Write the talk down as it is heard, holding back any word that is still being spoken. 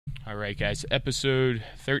All right, guys. Episode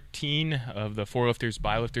 13 of the Four Lifters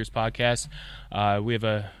by Lifters podcast. We have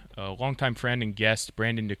a longtime friend and guest,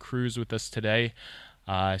 Brandon DeCruz, with us today.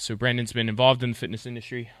 So Brandon's been involved in the fitness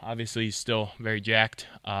industry. Obviously, he's still very jacked.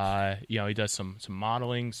 He does some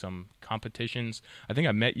modeling, some competitions. I think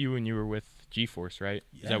I met you when you were with G-Force, right?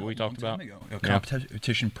 Yeah, is that what we talked about? A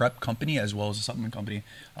competition prep company as well as a supplement company.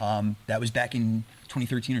 That was back in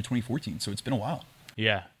 2013 or 2014, so it's been a while.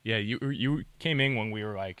 Yeah. You came in when we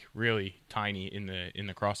were like really tiny in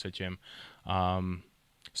the CrossFit gym.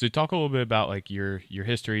 So talk a little bit about like your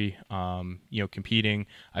history, competing.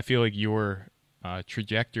 I feel like your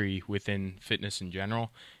trajectory within fitness in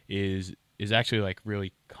general is actually like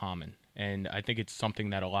really common, and I think it's something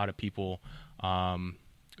that a lot of people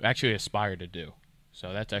actually aspire to do.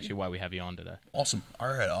 So that's actually why we have you on today. Awesome. All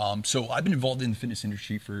right. So I've been involved in the fitness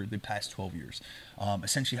industry for the past 12 years.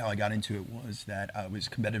 Essentially how I got into it was that I was a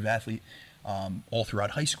competitive athlete all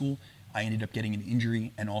throughout high school. I ended up getting an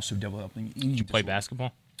injury and also developing an eating disorder. Play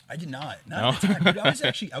basketball? I did not. Not at the time. Dude,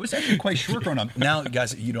 I was actually quite short growing up. Now,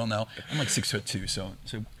 guys, you don't know, I'm like 6'2",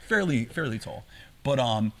 so fairly tall. But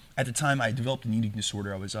at the time, I developed an eating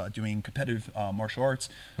disorder. I was doing competitive martial arts,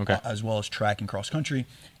 as well as track and cross country,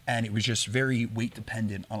 and it was just very weight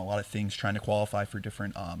dependent on a lot of things, trying to qualify for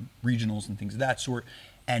different regionals and things of that sort.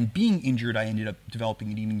 And being injured, I ended up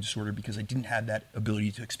developing an eating disorder because I didn't have that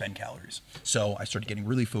ability to expend calories. So I started getting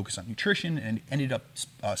really focused on nutrition and ended up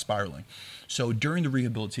spiraling. So during the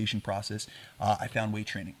rehabilitation process, I found weight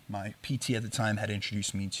training. My PT at the time had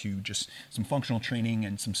introduced me to just some functional training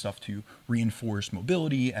and some stuff to reinforce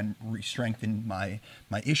mobility and re-strengthen my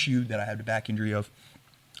issue that I had a back injury of.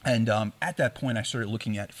 And at that point, I started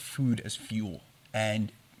looking at food as fuel.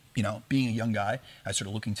 And, being a young guy, I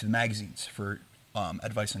started looking to the magazines for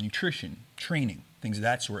advice on nutrition, training, things of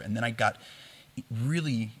that sort. And then I got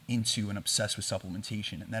really into and obsessed with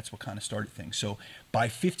supplementation, and that's what kind of started things. So by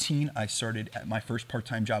 15, I started at my first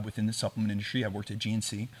part-time job within the supplement industry. I worked at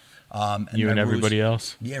GNC. And everybody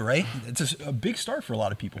else. Yeah, right? It's a big start for a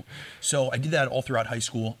lot of people. So I did that all throughout high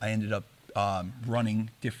school. I ended up running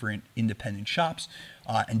different independent shops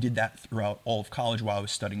and did that throughout all of college while I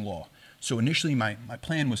was studying law. So initially my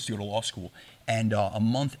plan was to go to law school, and a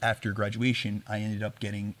month after graduation, I ended up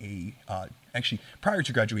getting actually prior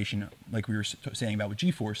to graduation, like we were saying about with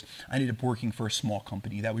G-Force, I ended up working for a small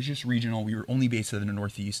company that was just regional. We were only based in the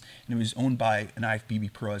Northeast, and it was owned by an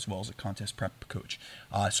IFBB pro as well as a contest prep coach.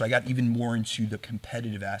 So I got even more into the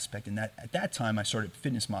competitive aspect, and at that time I started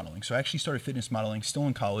fitness modeling. So I actually started fitness modeling still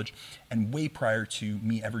in college and way prior to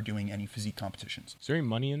me ever doing any physique competitions. Is there any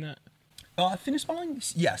money in that? Fitness modeling,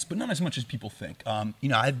 yes, but not as much as people think.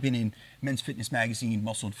 I've been in Men's Fitness magazine,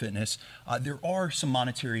 Muscle and Fitness. There are some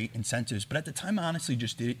monetary incentives, but at the time, I honestly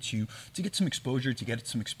just did it to get some exposure, to get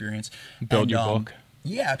some experience. Build your book.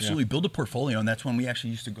 Yeah, absolutely. Yeah. Build a portfolio, and that's when we actually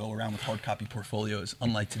used to go around with hard copy portfolios,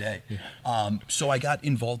 unlike today. Yeah. So I got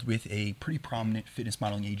involved with a pretty prominent fitness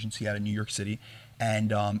modeling agency out of New York City,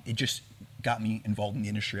 and it just got me involved in the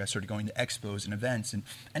industry. I started going to expos and events, and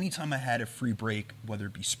anytime I had a free break, whether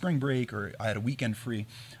it be spring break or I had a weekend free,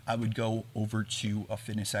 I would go over to a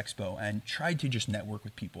fitness expo and try to just network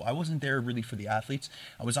with people. I wasn't there really for the athletes.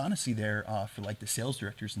 I was honestly there for like the sales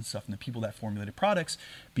directors and stuff and the people that formulated products,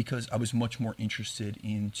 because I was much more interested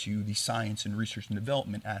into the science and research and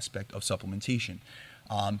development aspect of supplementation.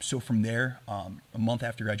 So from there, a month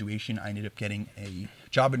after graduation, I ended up getting a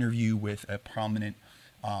job interview with a prominent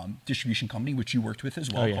distribution company, which you worked with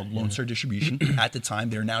as well, called Lone Star Distribution. At the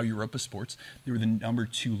time, they're now Europa Sports. They were the number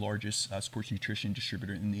 2 largest sports nutrition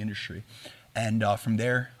distributor in the industry. And from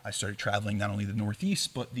there, I started traveling not only the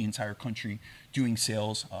Northeast, but the entire country, doing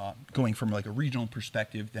sales, going from like a regional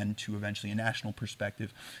perspective, then to eventually a national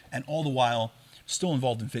perspective, and all the while still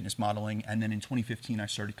involved in fitness modeling. And then in 2015, I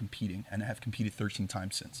started competing, and I have competed 13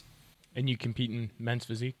 times since. And you compete in men's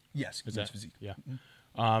physique? Yes, men's physique. Yeah.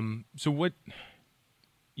 Mm-hmm. So what...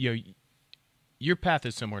 your path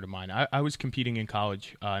is similar to mine. I was competing in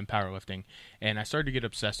college in powerlifting, and I started to get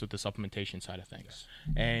obsessed with the supplementation side of things.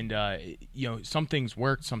 Yes. And, some things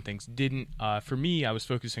worked, some things didn't. For me, I was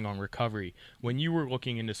focusing on recovery. When you were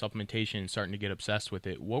looking into supplementation and starting to get obsessed with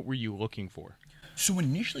it, what were you looking for? So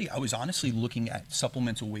initially, I was honestly looking at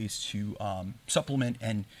supplemental ways to supplement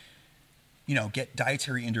and get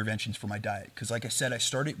dietary interventions for my diet. Because like I said, I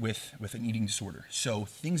started with an eating disorder. So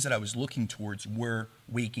things that I was looking towards were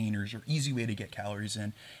weight gainers or easy way to get calories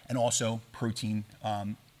in, and also protein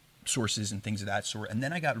sources and things of that sort. And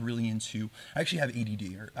then I got really into, I actually have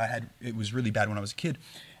ADD, it was really bad when I was a kid.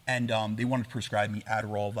 and they wanted to prescribe me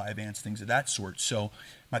Adderall, Vyvanse, things of that sort. So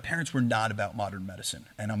my parents were not about modern medicine,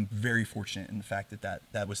 and I'm very fortunate in the fact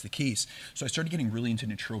that was the case. So I started getting really into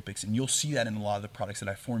nootropics, and you'll see that in a lot of the products that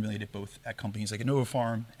I formulated, both at companies like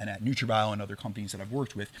Innovafarm and at NutriBio and other companies that I've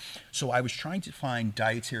worked with. So I was trying to find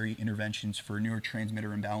dietary interventions for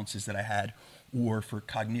neurotransmitter imbalances that I had, or for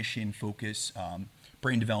cognition, focus,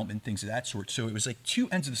 brain development, things of that sort. So it was like two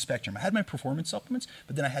ends of the spectrum. I had my performance supplements,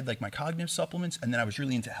 but then I had like my cognitive supplements, and then I was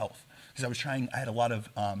really into health because I had a lot of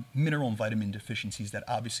mineral and vitamin deficiencies that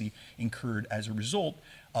obviously incurred as a result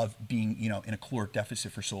of being, in a caloric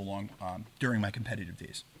deficit for so long during my competitive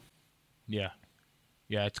days. Yeah.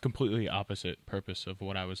 Yeah, it's completely opposite purpose of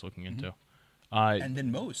what I was looking into. And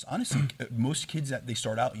then honestly, most kids that they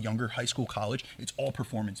start out younger, high school, college, it's all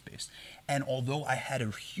performance based. And although I had a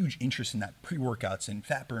huge interest in that, pre-workouts and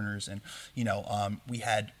fat burners, and we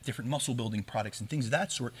had different muscle building products and things of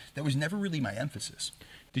that sort, that was never really my emphasis.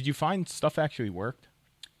 Did you find stuff actually worked?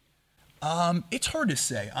 It's hard to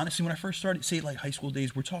say. Honestly, when I first started, say like high school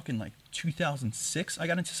days, we're talking like 2006, I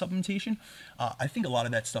got into supplementation. I think a lot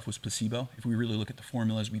of that stuff was placebo. If we really look at the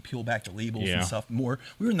formulas, we peel back the labels and stuff more.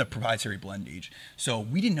 We were in the proprietary blend age. So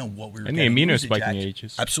we didn't know what we were getting. And the amino spiking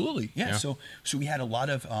ages. Absolutely, yeah. So we had a lot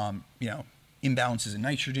of, imbalances in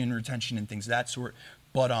nitrogen retention and things of that sort.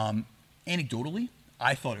 But anecdotally,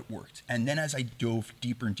 I thought it worked. And then as I dove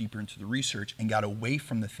deeper and deeper into the research and got away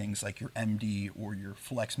from the things like your MD or your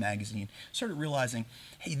Flex magazine, started realizing,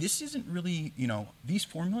 hey, this isn't really, these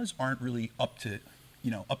formulas aren't really up to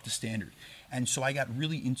standard. And so I got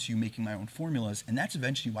really into making my own formulas, and that's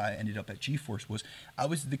eventually why I ended up at G-Force. Was I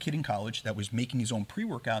was the kid in college that was making his own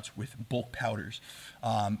pre-workouts with bulk powders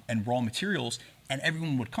and raw materials, and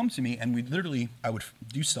everyone would come to me, and I would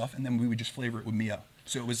do stuff, and then we would just flavor it with Mio.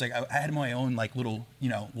 So it was like I had my own like little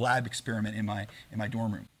lab experiment in my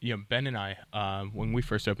dorm room. Yeah, Ben and I, when we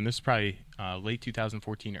first opened, this is probably late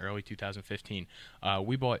 2014, early 2015.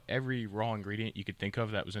 We bought every raw ingredient you could think of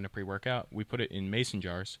that was in a pre-workout. We put it in mason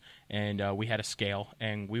jars, and we had a scale,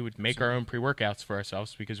 and we would make our own pre-workouts for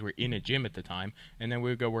ourselves because we're in a gym at the time, and then we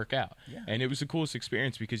would go work out. Yeah. And it was the coolest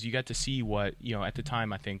experience because you got to see what at the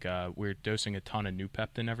time I think we were dosing a ton of notepad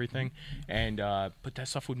and everything, and but that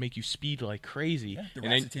stuff would make you speed like crazy. Yeah, the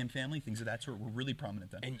racetam family, things of that sort were really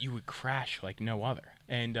prominent then. And you would crash like no other.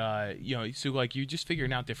 And so like you're just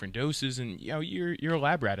figuring out different doses, and you're a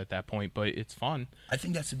lab rat at that point, but it's fun. I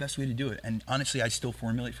think that's the best way to do it. And honestly, I still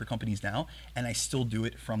formulate for companies now, and I still do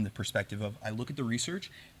it from the perspective of I look at the research,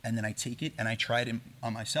 and then I take it and I try it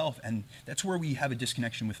on myself. And that's where we have a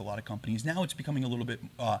disconnection with a lot of companies. Now it's becoming a little bit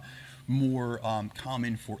more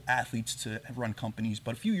common for athletes to run companies.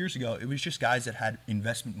 But a few years ago, it was just guys that had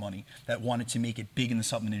investment money that wanted to make it big in the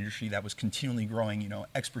supplement industry that was continually growing,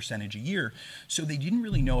 X percentage a year. So they didn't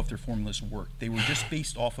really know if their formulas worked. They were just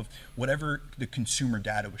based off of whatever the consumer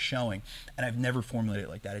data was showing. And I've never formulated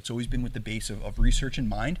like that. It's always been with the base of research in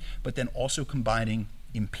mind, but then also combining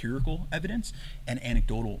empirical evidence and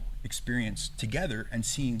anecdotal experience together and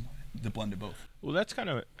seeing the blend of both. Well, that's kind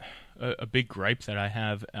of a big gripe that I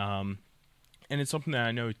have, and it's something that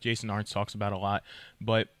I know Jason Arntz talks about a lot,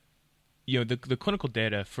 but the clinical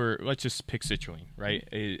data for, let's just pick citrulline, right?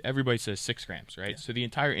 Everybody says 6 grams, right? Yeah. So the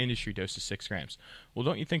entire industry dose is 6 grams. Well,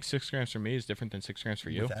 don't you think 6 grams for me is different than 6 grams for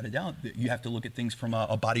you? Without a doubt. You have to look at things from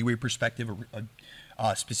a body weight perspective,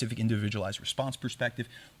 a specific individualized response perspective.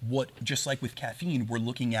 Just like with caffeine, we're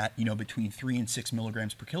looking at between 3 and 6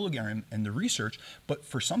 milligrams per kilogram in the research. But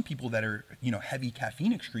for some people that are heavy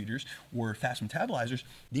caffeine excretors or fast metabolizers,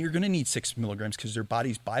 they're going to need 6 milligrams because their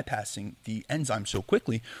body's bypassing the enzyme so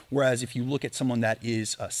quickly. Whereas if you look at someone that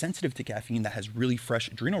is sensitive to caffeine, that has really fresh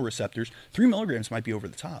adrenal receptors, 3 milligrams might be over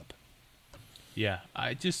the top. Yeah,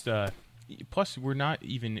 I just plus we're not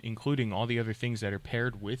even including all the other things that are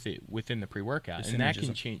paired with it within the pre-workout, and that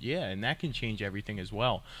can change. Yeah, and that can change everything as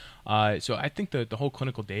well. So I think the whole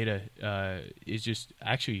clinical data is just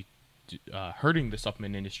actually hurting the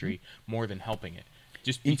supplement industry more than helping it.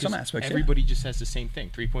 Just because in some aspects, everybody just has the same thing: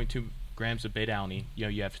 3.2 grams of beta-alanine.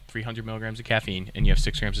 You have 300 milligrams of caffeine, and you have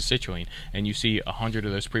 6 grams of citrulline, and you see 100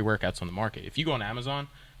 of those pre-workouts on the market. If you go on Amazon,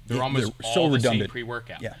 they're almost all the same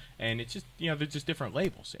pre-workout. Yeah. And it's just, they're just different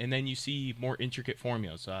labels. And then you see more intricate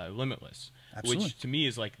formulas, Limitless, Absolutely. which to me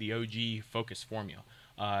is like the OG focus formula.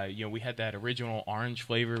 We had that original orange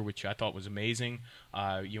flavor, which I thought was amazing.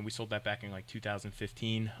 We sold that back in like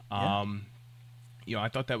 2015. Yeah. I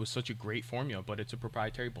thought that was such a great formula, but it's a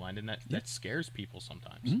proprietary blend, and that scares people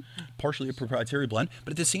sometimes. Partially a proprietary blend,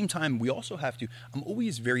 but at the same time, we also have to. I'm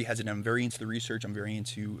always very hesitant. I'm very into the research. I'm very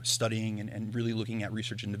into studying and really looking at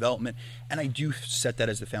research and development. And I do set that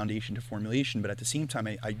as the foundation to formulation. But at the same time,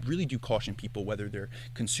 I really do caution people, whether they're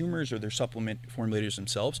consumers or they're supplement formulators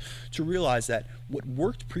themselves, to realize that what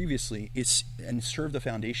worked previously is and served the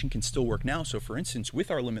foundation can still work now. So, for instance,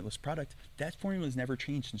 with our Limitless product, that formula has never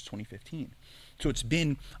changed since 2015. So it's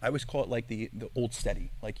been, I always call it like the old steady.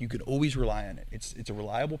 Like you could always rely on it. It's a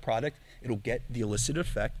reliable product. It'll get the illicit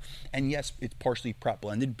effect. And yes, it's partially prop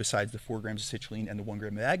blended besides the 4 grams of citrulline and the 1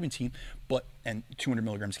 gram of agmatine, and 200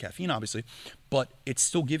 milligrams of caffeine, obviously. But it's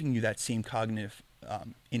still giving you that same cognitive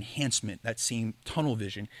enhancement, that same tunnel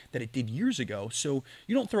vision that it did years ago. So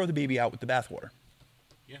you don't throw the baby out with the bathwater.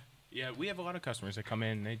 Yeah, we have a lot of customers that come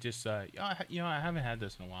in and they just, I haven't had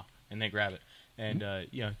this in a while, and they grab it. And,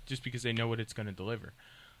 just because they know what it's going to deliver.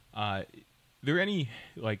 There any,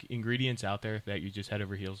 like, ingredients out there that you just head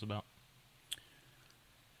over heels about?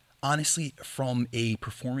 Honestly, from a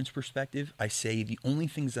performance perspective, I say the only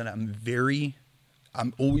things that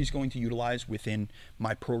I'm always going to utilize within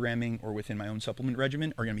my programming or within my own supplement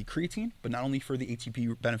regimen are going to be creatine, but not only for the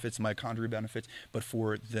ATP benefits, mitochondria benefits, but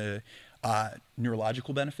for the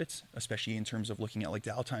neurological benefits, especially in terms of looking at like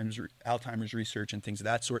the Alzheimer's research and things of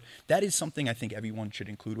that sort. That is something I think everyone should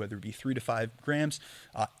include, whether it be 3 to 5 grams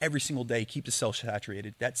every single day. Keep the cells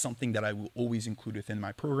saturated. That's something that I will always include within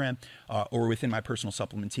my program or within my personal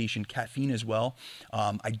supplementation. Caffeine as well.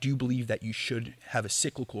 I do believe that you should have a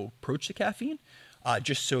cyclical approach to caffeine.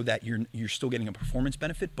 Just so that you're still getting a performance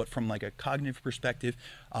benefit, but from like a cognitive perspective,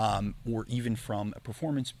 or even from a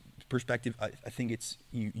performance perspective, I think it's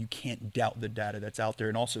you can't doubt the data that's out there,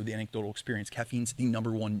 and also the anecdotal experience. Caffeine's the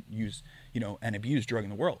number one used and abused drug in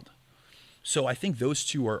the world. So I think those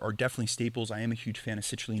two are definitely staples. I am a huge fan of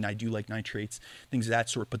citrulline. I do like nitrates, things of that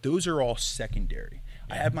sort, but those are all secondary.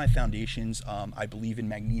 I have my foundations. I believe in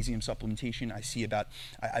magnesium supplementation.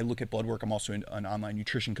 I look at blood work. I'm also an online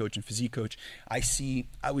nutrition coach and physique coach. I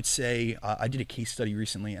would say, I did a case study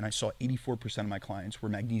recently, and I saw 84% of my clients were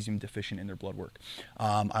magnesium deficient in their blood work.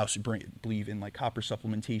 I also believe in like copper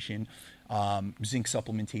supplementation, zinc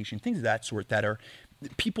supplementation, things of that sort that are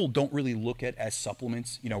people don't really look at as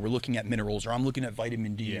supplements. We're looking at minerals, or I'm looking at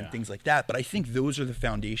vitamin D and things like that. But I think those are the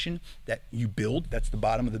foundation that you build. That's the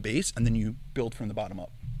bottom of the base, and then you build from the bottom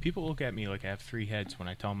up. People look at me like I have 3 heads when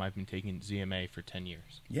I tell them I've been taking ZMA for 10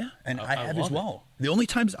 years. Yeah, and I have as well. The only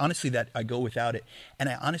times, honestly, that I go without it, and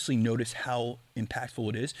I honestly notice how impactful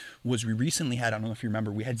it is, was we recently had, I don't know if you remember,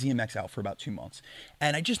 we had ZMX out for about 2 months.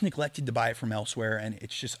 And I just neglected to buy it from elsewhere, and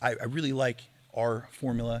it's just, I really like our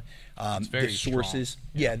formula, the sources,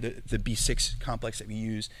 the B6 complex that we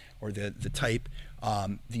use, or the type,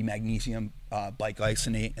 the magnesium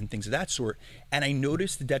biglycinate and things of that sort. And I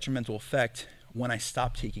noticed the detrimental effect when I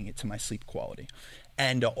stopped taking it to my sleep quality.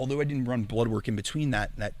 And although I didn't run blood work in between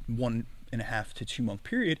that 1.5 to 2 month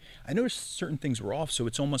period, I noticed certain things were off. So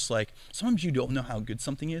it's almost like sometimes you don't know how good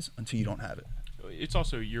something is until you don't have it. It's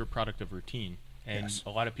also your product of routine. And a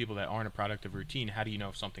lot of people that aren't a product of routine, how do you know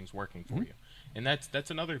if something's working for you? And that's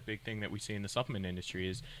another big thing that we see in the supplement industry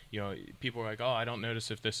is, people are like, oh, I don't notice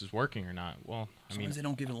if this is working or not. Well, sometimes they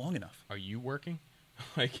don't give it long enough. Are you working?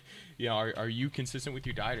 Like, are you consistent with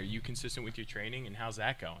your diet? Are you consistent with your training? And how's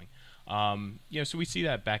that going? So we see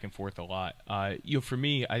that back and forth a lot. For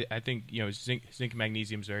me, I think, zinc and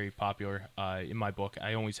magnesium is very popular in my book.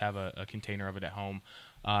 I always have a container of it at home.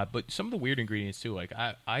 But some of the weird ingredients too, like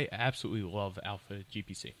I absolutely love alpha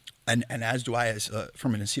GPC. And as do I, as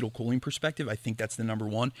from an acetylcholine perspective, I think that's the number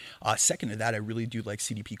one. Second to that, I really do like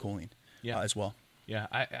CDP choline as well. Yeah,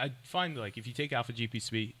 I find like if you take alpha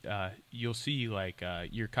GPC, you'll see like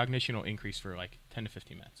your cognition will increase for like 10 to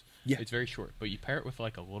 15 minutes. Yeah, it's very short, but you pair it with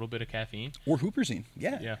like a little bit of caffeine or huperzine,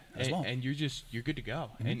 as well, and you're good to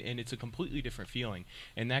go, and it's a completely different feeling,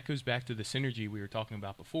 and that goes back to the synergy we were talking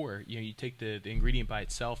about before. You take the ingredient by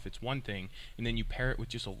itself, it's one thing, and then you pair it with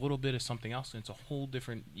just a little bit of something else, and it's a whole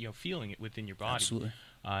different feeling within your body. Absolutely,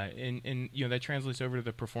 and that translates over to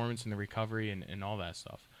the performance and the recovery and all that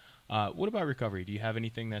stuff. What about recovery? Do you have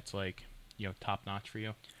anything that's like top notch for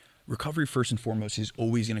you? Recovery, first and foremost, is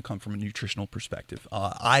always going to come from a nutritional perspective.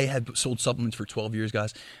 I have sold supplements for 12 years,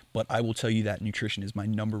 guys, but I will tell you that nutrition is my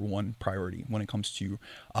number one priority when it comes to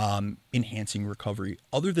enhancing recovery.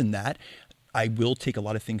 Other than that, I will take a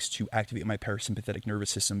lot of things to activate my parasympathetic nervous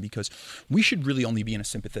system, because we should really only be in a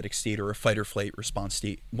sympathetic state or a fight or flight response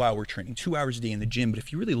state while we're training 2 hours a day in the gym. But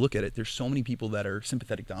if you really look at it, there's so many people that are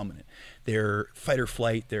sympathetic dominant. They're fight or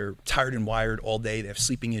flight, they're tired and wired all day, they have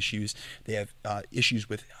sleeping issues, they have issues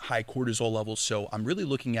with high cortisol levels. So I'm really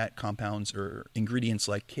looking at compounds or ingredients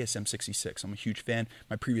like KSM-66. I'm a huge fan.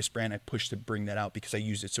 My previous brand, I pushed to bring that out because I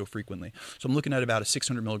use it so frequently. So I'm looking at about a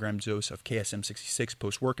 600 milligram dose of KSM-66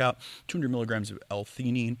 post-workout, 200 milligrams of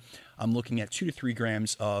L-theanine. I'm looking at 2 to 3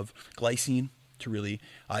 grams of glycine to really,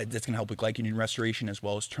 that's going to help with glycogen restoration as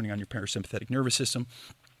well as turning on your parasympathetic nervous system.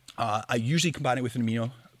 I usually combine it with an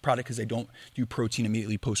amino product because I don't do protein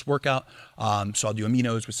immediately post-workout. So I'll do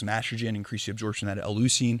aminos with some estrogen, increase the absorption of that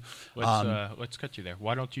L-leucine. Let's cut you there.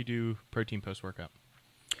 Why don't you do protein post-workout?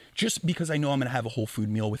 Just because I know I'm going to have a whole food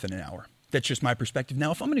meal within an hour. That's just my perspective.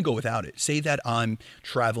 Now, if I'm going to go without it, say that I'm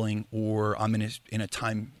traveling or I'm in a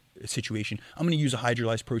time situation, I'm going to use a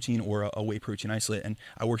hydrolyzed protein or a whey protein isolate. And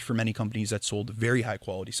I worked for many companies that sold very high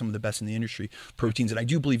quality, some of the best in the industry, proteins. And I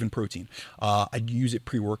do believe in protein. I use it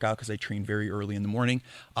pre-workout because I train very early in the morning.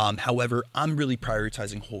 However, I'm really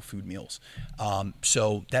prioritizing whole food meals.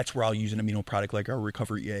 So that's where I'll use an amino product like our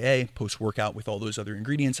Recovery EAA post-workout with all those other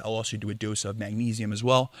ingredients. I'll also do a dose of magnesium as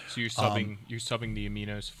well. So you're subbing the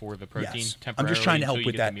aminos for the protein Yes. temporarily. I'm just trying to help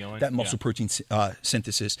with that muscle Yeah. protein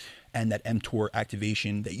synthesis and that mTOR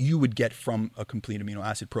activation that you would get from a complete amino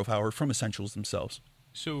acid profile or from essentials themselves.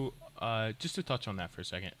 So just to touch on that for a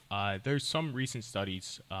second, there's some recent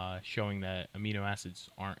studies showing that amino acids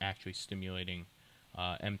aren't actually stimulating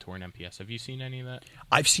mTOR and MPS. Have you seen any of that?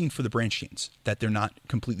 I've seen for the branch chains that they're not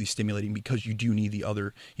completely stimulating because you do need the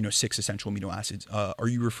other, 6 essential amino acids. Are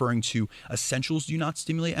you referring to essentials do not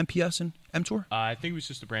stimulate MPS and mTOR? I think it was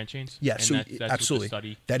just the branch chains. Yeah, and so that's absolutely. What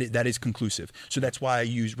the study. That is conclusive. So that's why I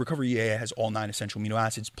use Recovery EAA has all 9 essential amino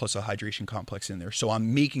acids plus a hydration complex in there. So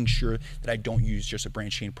I'm making sure that I don't use just a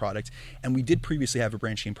branch chain product. And we did previously have a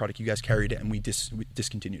branch chain product. You guys carried it and we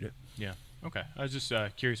discontinued it. Yeah. Okay. I was just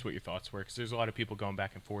curious what your thoughts were because there's a lot of people going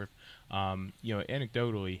back and forth.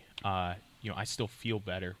 Anecdotally, I still feel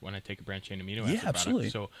better when I take a branch chain amino acid absolutely.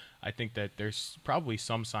 product. So I think that there's probably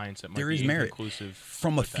some science that might There be is merit. inclusive.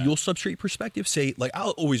 From a fuel substrate perspective, say, like I'll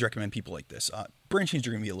always recommend people like this. Branch chains are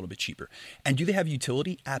going to be a little bit cheaper. And do they have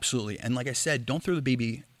utility? Absolutely. And like I said, don't throw the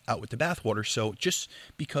baby out with the bathwater. So just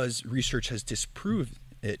because research has disproved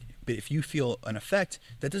it, but if you feel an effect,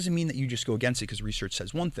 that doesn't mean that you just go against it because research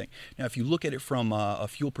says one thing. Now, if you look at it from a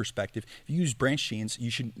fuel perspective, if you use branch chains,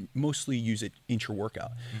 you should mostly use it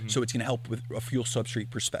intra-workout. Mm-hmm. So it's going to help with a fuel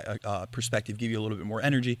substrate perspective, give you a little bit more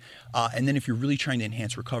energy. And then if you're really trying to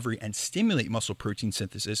enhance recovery and stimulate muscle protein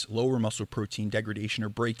synthesis, lower muscle protein degradation or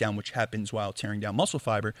breakdown, which happens while tearing down muscle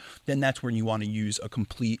fiber, then that's when you want to use a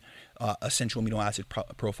complete essential amino acid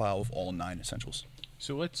profile of all 9 essentials.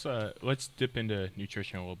 So let's dip into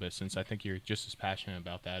nutrition a little bit since I think you're just as passionate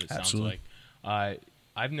about that. It Absolutely. sounds like.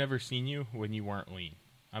 I've never seen you when you weren't lean.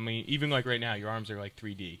 I mean, even like right now, your arms are like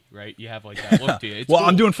 3D, right? You have like that look to you. It's well, cool.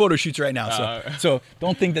 I'm doing photo shoots right now, so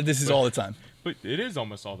don't think that this is all the time. But it is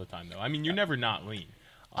almost all the time, though. I mean, you're never not lean.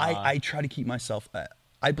 I try to keep myself.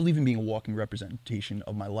 I believe in being a walking representation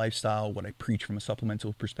of my lifestyle, what I preach from a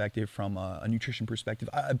supplemental perspective, from a nutrition perspective.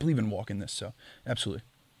 I believe in walking this, so absolutely.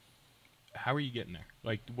 How are you getting there?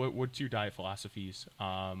 Like, what's your diet philosophies?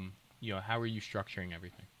 How are you structuring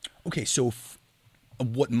everything? Okay, so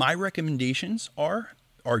what my recommendations are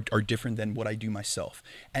different than what I do myself.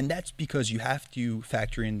 And that's because you have to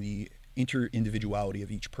factor in the inter-individuality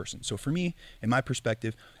of each person. So for me, in my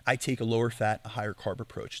perspective, I take a lower fat, a higher carb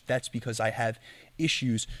approach. That's because I have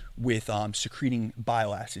issues with secreting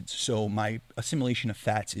bile acids. So my assimilation of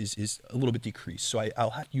fats is a little bit decreased. So I'll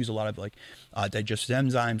have to use a lot of digestive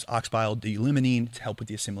enzymes, oxbile, D-limonene to help with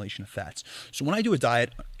the assimilation of fats. So when I do a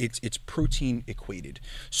diet, it's protein equated.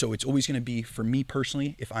 So it's always going to be, for me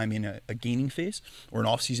personally, if I'm in a gaining phase or an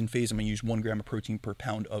off-season phase, I'm going to use 1 gram of protein per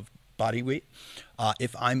pound of body weight.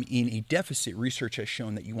 If I'm in a deficit, research has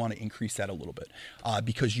shown that you want to increase that a little bit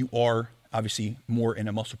because you are obviously more in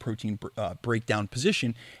a muscle protein breakdown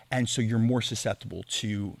position, and so you're more susceptible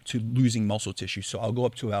to losing muscle tissue. So I'll go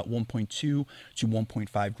up to about 1.2 to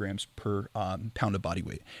 1.5 grams per pound of body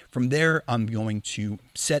weight. From there, I'm going to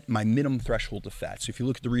set my minimum threshold of fat. So if you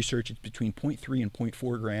look at the research, it's between 0.3 and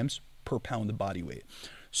 0.4 grams per pound of body weight.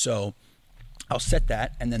 So I'll set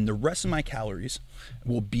that, and then the rest of my calories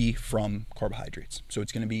will be from carbohydrates. So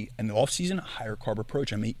it's going to be, in the off season, a higher carb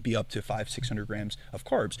approach. I may be up to 500-600 grams of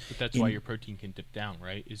carbs. But that's why your protein can dip down,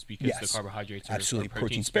 right? Is because Yes, the carbohydrates are absolutely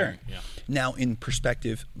protein sparing. Yeah. Now, in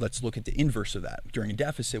perspective, let's look at the inverse of that. During a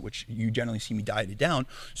deficit, which you generally see me dieted down.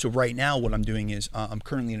 So right now, what I'm doing is I'm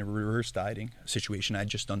currently in a reverse dieting situation. I'd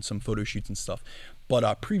just done some photo shoots and stuff,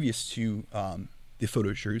 but previous to the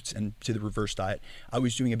photo shoots and to the reverse diet, I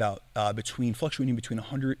was doing about fluctuating between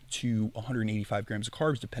 100 to 185 grams of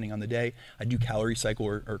carbs depending on the day. I do calorie cycle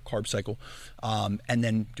or carb cycle, and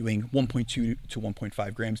then doing 1.2 to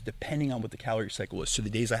 1.5 grams depending on what the calorie cycle is. So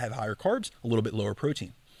the days I have higher carbs, a little bit lower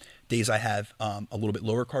protein. Days I have a little bit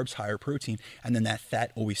lower carbs, higher protein, and then that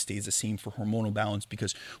fat always stays the same for hormonal balance,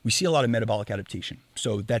 because we see a lot of metabolic adaptation.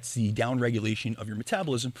 So that's the downregulation of your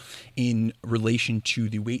metabolism in relation to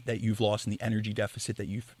the weight that you've lost and the energy deficit that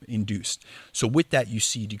you've induced. So with that, you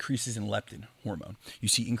see decreases in leptin hormone. You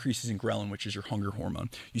see increases in ghrelin, which is your hunger hormone.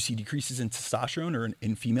 You see decreases in testosterone, or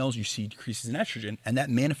in females, you see decreases in estrogen, and that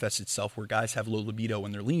manifests itself where guys have low libido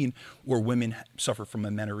when they're lean, or women suffer from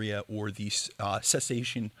amenorrhea or the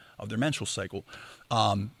cessation of their menstrual cycle.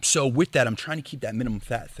 So with that, I'm trying to keep that minimum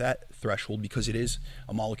fat threshold, because it is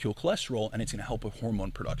a molecule of cholesterol and it's going to help with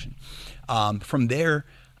hormone production. From there,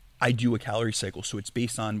 I do a calorie cycle. So it's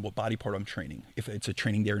based on what body part I'm training. If it's a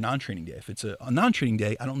training day or non-training day. If it's a non-training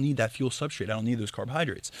day, I don't need that fuel substrate. I don't need those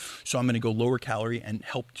carbohydrates. So I'm going to go lower calorie and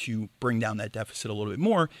help to bring down that deficit a little bit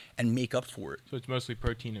more and make up for it. So it's mostly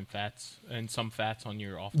protein and fats, and some fats on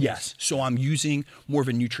your off days? Yes. So I'm using more of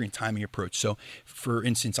a nutrient timing approach. So for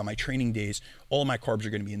instance, on my training days, all of my carbs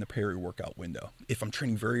are going to be in the peri-workout window. If I'm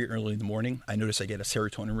training very early in the morning, I notice I get a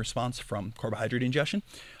serotonin response from carbohydrate ingestion,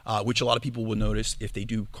 which a lot of people will notice if they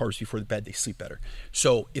do carbs before the bed, they sleep better.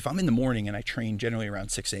 So if I'm in the morning and I train generally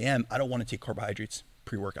around 6 a.m., I don't want to take carbohydrates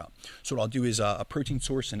pre-workout. So what I'll do is a protein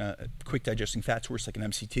source and a quick digesting fat source like an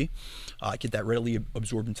MCT, get that readily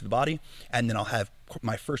absorbed into the body, and then I'll have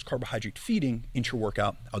my first carbohydrate feeding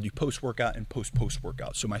intra-workout. I'll do post-workout and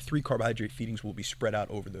post-workout. So my 3 carbohydrate feedings will be spread out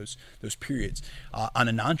over those periods. On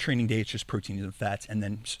a non-training day, it's just proteins and fats, and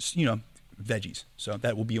then veggies. So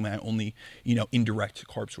that will be my only indirect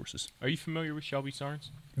carb sources. Are you familiar with Shelby Sarnes?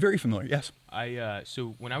 Very familiar, yes.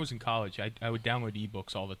 So when I was in college, I would download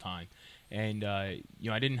ebooks all the time. And, I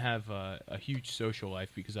didn't have a huge social life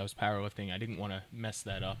because I was powerlifting. I didn't want to mess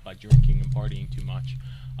that up by drinking and partying too much.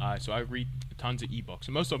 So I read tons of ebooks.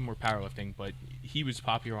 And most of them were powerlifting, but he was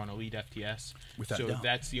popular on Elite FTS. Without so doubt.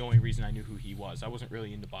 That's the only reason I knew who he was. I wasn't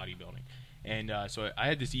really into bodybuilding. And so I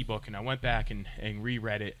had this ebook, and I went back and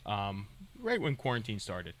reread it right when quarantine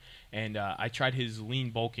started. And I tried his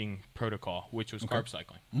lean bulking protocol, which was carb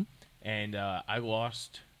cycling. Mm-hmm. And I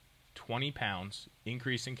lost 20 pounds,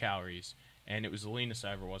 increase in calories, and it was the leanest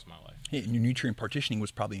I ever was in my life. Hey, and your nutrient partitioning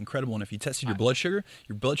was probably incredible, and if you tested your blood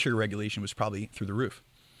sugar regulation was probably through the roof.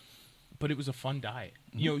 But it was a fun diet.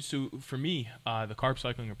 Mm-hmm. So for me, the carb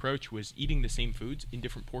cycling approach was eating the same foods in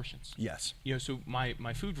different portions. Yes. So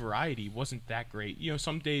my food variety wasn't that great.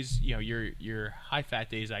 Some days, your high fat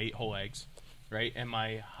days, I ate whole eggs, right? And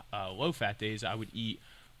my low fat days, I would eat,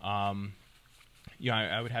 I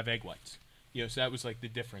would have egg whites. So that was like the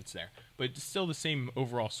difference there. But it's still the same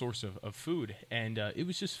overall source of food, and it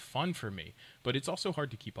was just fun for me. But it's also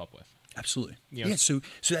hard to keep up with. Absolutely. Yeah. So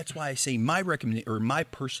that's why I say my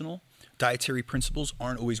personal dietary principles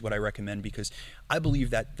aren't always what I recommend, because I believe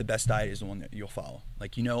that the best diet is the one that you'll follow.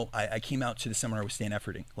 Like, I came out to the seminar with Stan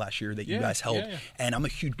Efferding last year that you guys held, and I'm a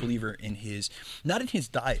huge believer in not in his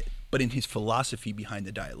diet, but in his philosophy behind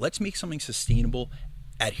the diet. Let's make something sustainable,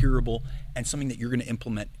 adherable, and something that you're going to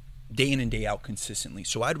implement day in and day out consistently.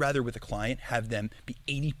 So I'd rather with a client have them be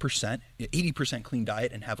 80% clean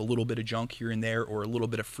diet and have a little bit of junk here and there, or a little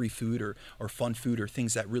bit of free food or fun food or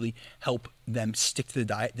things that really help them stick to the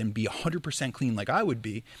diet, than be 100% clean like I would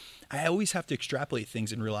be. I always have to extrapolate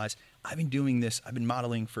things and realize I've been doing this. I've been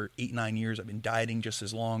modeling for 8-9 years. I've been dieting just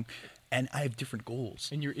as long, and I have different goals.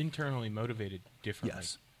 And you're internally motivated differently.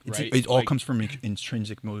 Yes. Right? It all comes from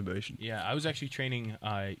intrinsic motivation. Yeah, I was actually training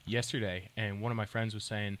yesterday, and one of my friends was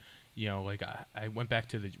saying, I went back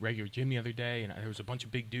to the regular gym the other day, and there was a bunch of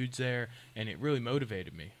big dudes there, and it really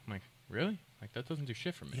motivated me. I'm like, really? Like, that doesn't do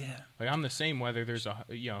shit for me. Yeah. Like, I'm the same whether there's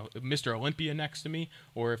Mr. Olympia next to me,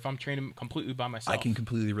 or if I'm training completely by myself. I can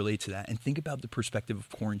completely relate to that. And think about the perspective of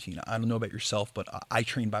quarantine. I don't know about yourself, but I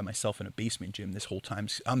trained by myself in a basement gym this whole time.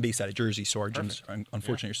 I'm based out of Jersey, so our gyms,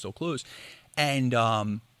 unfortunately, are still closed.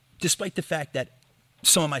 And despite the fact that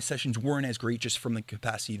some of my sessions weren't as great just from the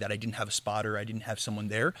capacity that I didn't have a spotter, I didn't have someone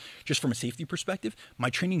there. Just from a safety perspective, my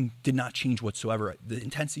training did not change whatsoever. The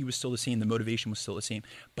intensity was still the same, the motivation was still the same,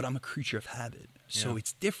 but I'm a creature of habit. So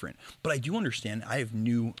it's different. But I do understand I have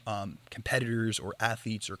new competitors or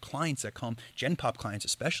athletes or clients that come, Gen Pop clients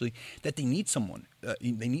especially, that they need someone.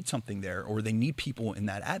 They need something there, or they need people in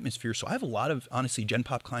that atmosphere. So I have a lot of, honestly, Gen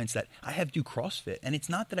Pop clients that I have do CrossFit. And it's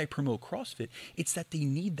not that I promote CrossFit. It's that they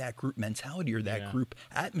need that group mentality or that group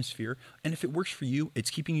atmosphere. And if it works for you, it's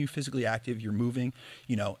keeping you physically active. You're moving.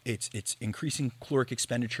 It's increasing caloric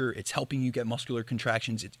expenditure. It's helping you get muscular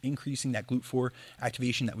contractions. It's increasing that GLUT4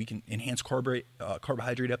 activation that we can enhance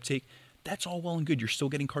carbohydrate uptake. That's all well and good. You're still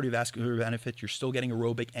getting cardiovascular benefits. You're still getting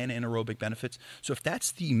aerobic and anaerobic benefits. So if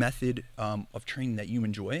that's the method of training that you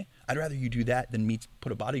enjoy, I'd rather you do that than me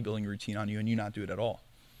put a bodybuilding routine on you and you not do it at all.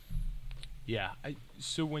 Yeah.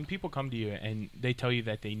 So when people come to you and they tell you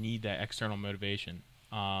that they need that external motivation,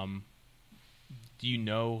 do you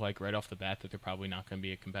know, like right off the bat, that they're probably not going to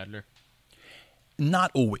be a competitor?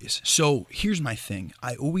 Not always. So here's my thing.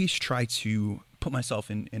 I always try to put myself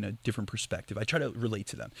in a different perspective. I try to relate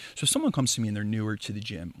to them. So if someone comes to me and they're newer to the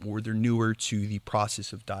gym, or they're newer to the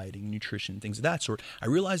process of dieting, nutrition, things of that sort, I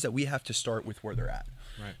realize that we have to start with where they're at.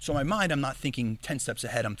 Right. So in my mind, I'm not thinking 10 steps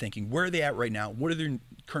ahead. I'm thinking, where are they at right now? What are their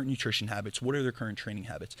current nutrition habits? What are their current training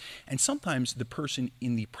habits? And sometimes the person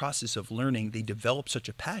in the process of learning, they develop such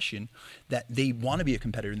a passion that they want to be a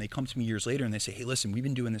competitor, and they come to me years later and they say, hey, listen, we've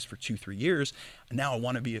been doing this for 2-3 years. And now I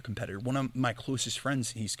want to be a competitor. One of my closest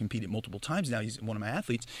friends, he's competed multiple times now. He's one of my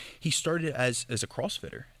athletes. He started as a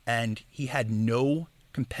CrossFitter, and he had no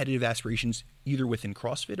competitive aspirations either within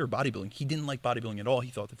CrossFit or bodybuilding. He didn't like bodybuilding at all.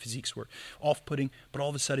 He thought the physiques were off-putting, but all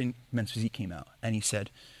of a sudden men's physique came out, and he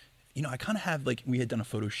said, I kind of have, like, we had done a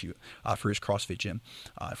photo shoot for his CrossFit gym,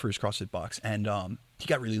 for his CrossFit box, and he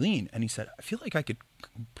got really lean, and he said, I feel like I could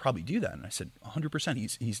probably do that. And I said,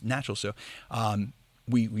 100%, he's natural. So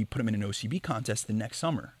we put him in an OCB contest the next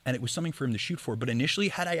summer, and it was something for him to shoot for. But initially,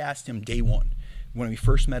 had I asked him day one, when we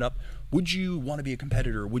first met up, would you want to be a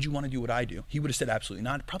competitor? Would you want to do what I do? He would have said absolutely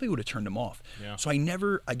not. It probably would have turned him off. Yeah. So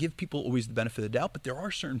I give people always the benefit of the doubt, but there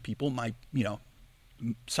are certain people, my,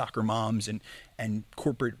 soccer moms and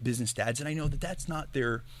corporate business dads, and I know that that's not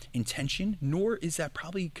their intention, nor is that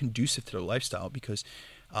probably conducive to their lifestyle, because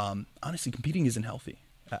honestly, competing isn't healthy.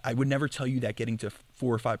 I would never tell you that getting to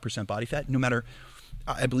 4 or 5% body fat, no matter,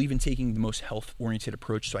 I believe in taking the most health-oriented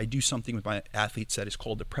approach. So I do something with my athletes that is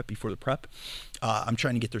called the prep before the prep. I'm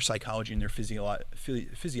trying to get their psychology and their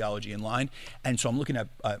physiology in line. And so I'm looking at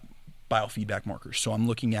biofeedback markers. So I'm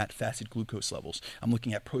looking at fasted glucose levels. I'm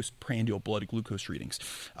looking at postprandial blood glucose readings.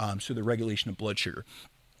 So the regulation of blood sugar.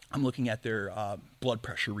 I'm looking at their blood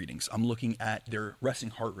pressure readings. I'm looking at their resting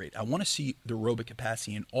heart rate. I want to see their aerobic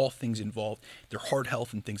capacity and all things involved, their heart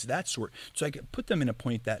health and things of that sort. So I could put them in a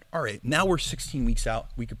point that, all right, now we're 16 weeks out.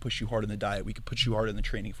 We could push you hard on the diet. We could push you hard on the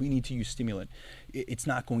training. If we need to use stimulant, it's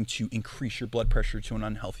not going to increase your blood pressure to an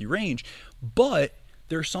unhealthy range. But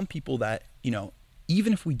there are some people that,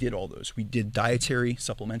 even if we did all those, we did dietary,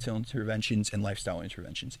 supplemental interventions, and lifestyle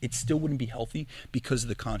interventions, it still wouldn't be healthy because of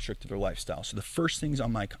the construct of their lifestyle. So the first things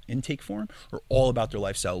on my intake form are all about their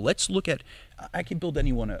lifestyle. Let's look at, I can build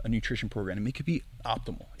anyone a nutrition program, and it could be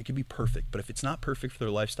optimal. It could be perfect. But if it's not perfect for their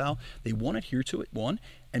lifestyle, they won't adhere to it, one,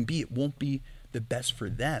 and B, it won't be the best for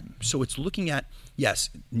them. So it's looking at, yes,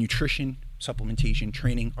 nutrition, supplementation,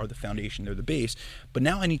 training are the foundation, they're the base, but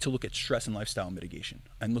now I need to look at stress and lifestyle mitigation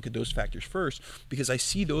and look at those factors first, because I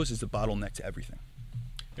see those as the bottleneck to everything.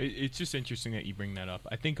 It's just interesting that you bring that up.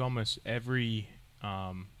 I think almost everybody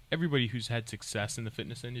who's had success in the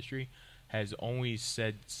fitness industry has always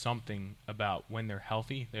said something about when they're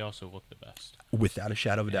healthy, they also look the best. Without a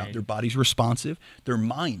shadow of a doubt. Their body's responsive. Their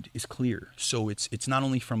mind is clear. So it's not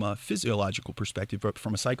only from a physiological perspective, but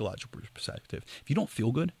from a psychological perspective. If you don't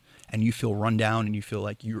feel good and you feel run down and you feel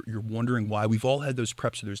like you're wondering why, we've all had those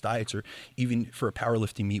preps or those diets, or even for a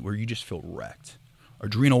powerlifting meet where you just feel wrecked.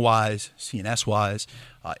 Adrenal-wise, CNS-wise,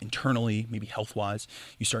 internally, maybe health-wise,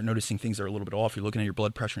 you start noticing things that are a little bit off. You're looking at your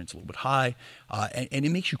blood pressure and it's a little bit high, and it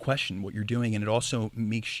makes you question what you're doing, and it also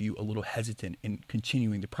makes you a little hesitant in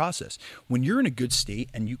continuing the process. When you're in a good state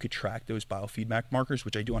and you could track those biofeedback markers,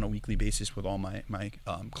 which I do on a weekly basis with all my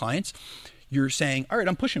clients, you're saying, all right,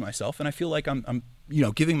 I'm pushing myself, and I feel like I'm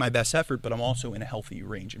giving my best effort, but I'm also in a healthy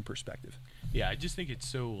range and perspective. Yeah, I just think it's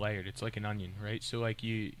so layered. It's like an onion, right? So like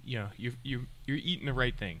you're eating the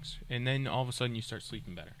right things, and then all of a sudden you start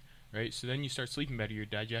sleeping better, right? So then you start sleeping better, your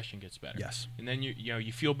digestion gets better. Yes. And then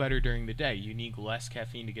you feel better during the day. You need less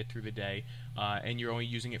caffeine to get through the day, and you're only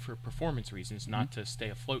using it for performance reasons, not to stay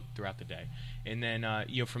afloat throughout the day. And then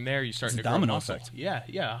from there you start to grow domino muscle. effect.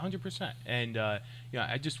 Yeah, 100%. And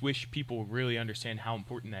I just wish people really understand how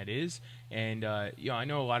important that is. And I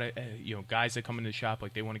know a lot of guys that come into the shop,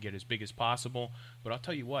 like, they want to get as big as possible. But I'll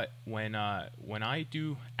tell you what, when I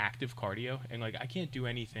do active cardio, and like I can't do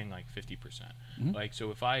anything like 50%. Like,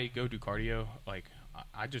 so if I go do cardio, like,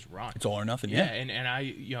 I just run. It's all or nothing. Yeah, and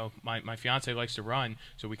I my fiance likes to run,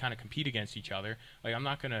 so we kind of compete against each other. Like, I'm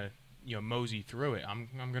not gonna mosey through it. I'm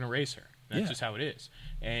gonna race her. That's just how it is.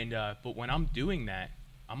 And but when I'm doing that,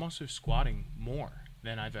 I'm also squatting more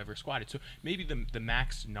than I've ever squatted. So maybe the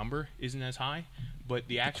max number isn't as high, but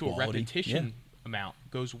the actual repetition amount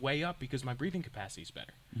goes way up because my breathing capacity is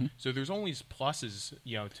better. So there's always pluses,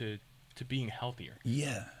 to being healthier.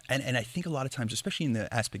 Yeah, and I think a lot of times, especially in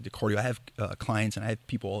the aspect of cardio, I have clients and I have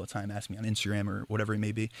people all the time ask me on Instagram or whatever it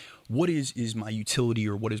may be, what is my utility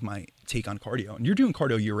or what is my take on cardio? And you're doing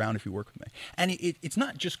cardio year round if you work with me. And it's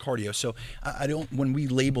not just cardio. So I don't, when we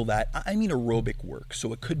label that, I mean aerobic work.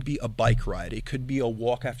 So it could be a bike ride. It could be a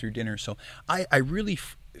walk after dinner. So I really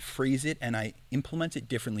phrase it and I implement it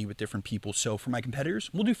differently with different people. So for my competitors,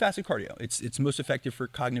 we'll do fasted cardio. It's most effective for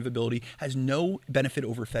cognitive ability, has no benefit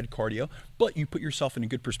over fed cardio, but you put yourself in a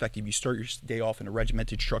good perspective. You start your day off in a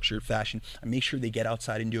regimented, structured fashion and make sure they get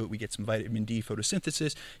outside and do it. We get some vitamin D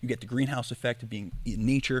photosynthesis. You get the greenhouse effect of being in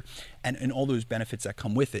nature and all those benefits that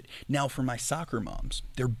come with it. Now for my soccer moms,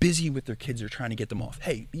 they're busy with their kids. They're trying to get them off.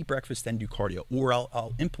 Hey, eat breakfast, then do cardio. Or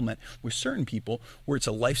I'll implement with certain people where it's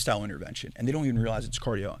a lifestyle intervention and they don't even realize it's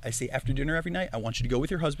cardio. I say after dinner every night, I want you to go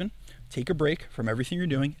with your husband, take a break from everything you're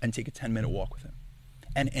doing, and take a 10-minute walk with him.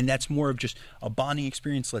 And that's more of just a bonding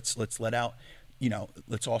experience. Let's let out,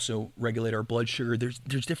 let's also regulate our blood sugar. There's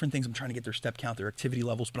different things. I'm trying to get their step count, their activity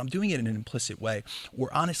levels, but I'm doing it in an implicit way.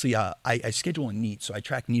 Or honestly, I schedule a NEAT. So I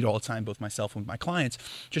track NEAT all the time, both myself and with my clients,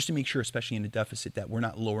 just to make sure, especially in a deficit, that we're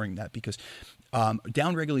not lowering that because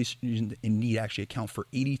down regulation in NEAT actually account for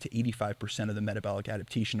 80 to 85% of the metabolic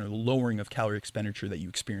adaptation or the lowering of calorie expenditure that you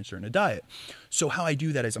experience during a diet. So how I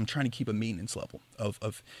do that is I'm trying to keep a maintenance level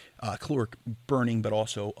of caloric burning, but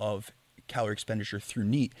also of calorie expenditure through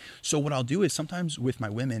NEAT. So what I'll do is sometimes with my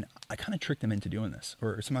women, I kind of trick them into doing this.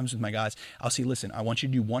 Or sometimes with my guys, I'll say, listen, I want you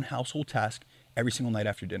to do one household task every single night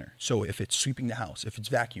after dinner. So if it's sweeping the house, if it's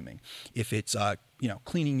vacuuming, if it's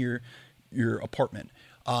cleaning your apartment,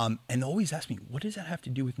 and they'll always ask me, what does that have to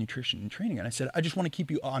do with nutrition and training? And I said, I just want to keep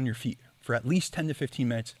you on your feet for at least 10 to 15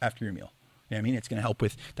 minutes after your meal. You know what I mean? It's going to help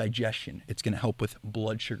with digestion. It's going to help with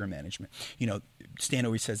blood sugar management. Stan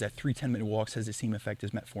always says that 3 10-minute walks has the same effect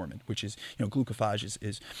as metformin, which is, glucophage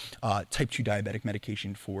is type 2 diabetic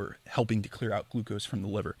medication for helping to clear out glucose from the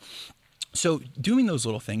liver. So doing those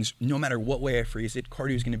little things, no matter what way I phrase it,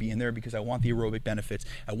 cardio is going to be in there because I want the aerobic benefits.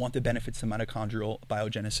 I want the benefits to mitochondrial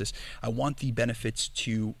biogenesis. I want the benefits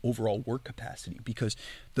to overall work capacity because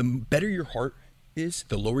the better your heart is,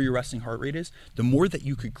 the lower your resting heart rate is, the more that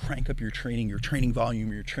you could crank up your training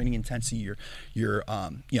volume, your training intensity, your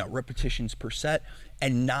repetitions per set,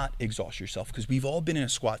 and not exhaust yourself. Because we've all been in a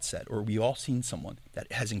squat set, or we've all seen someone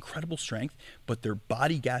that has incredible strength, but their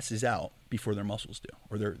body gasses out before their muscles do,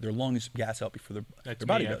 or their lungs gas out before their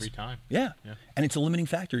body does. Every time. Yeah, and it's a limiting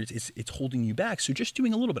factor. It's holding you back. So just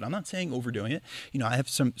doing a little bit. I'm not saying overdoing it. I have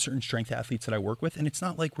some certain strength athletes that I work with, and it's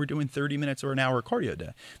not like we're doing 30 minutes or an hour cardio a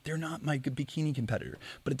day. They're not my bikini competitor,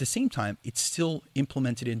 but at the same time, it's still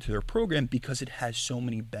implemented into their program because it has so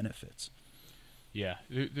many benefits. Yeah,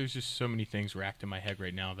 there's just so many things racked in my head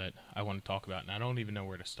right now that I want to talk about, and I don't even know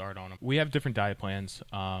where to start on them. We have different diet plans,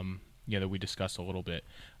 that we discussed a little bit.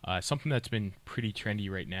 Something that's been pretty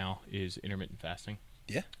trendy right now is intermittent fasting.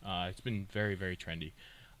 Yeah. It's been very, very trendy.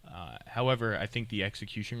 However, I think the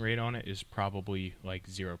execution rate on it is probably like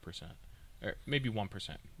 0%, or maybe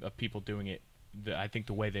 1% of people doing it. I think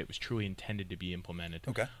the way that it was truly intended to be implemented.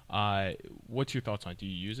 Okay. What's your thoughts on it? Do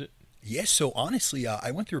you use it? Yes. So honestly, I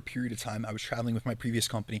went through a period of time. I was traveling with my previous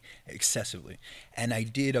company excessively, and I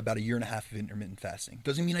did about 1.5 years of intermittent fasting.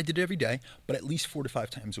 Doesn't mean I did it every day, but at least 4 to 5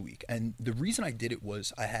 times a week. And the reason I did it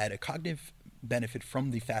was I had a cognitive benefit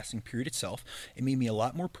from the fasting period itself. It made me a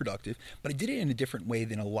lot more productive, but I did it in a different way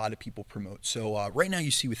than a lot of people promote. So right now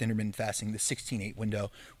you see with intermittent fasting the 16-8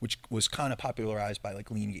 window, which was kind of popularized by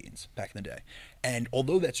like Lean Gains back in the day. And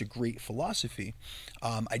although that's a great philosophy,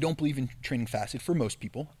 I don't believe in training fasted for most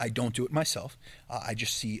people. I don't do it myself. I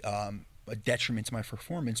just see a detriment to my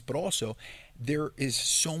performance, but also there is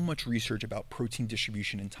so much research about protein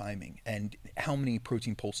distribution and timing and how many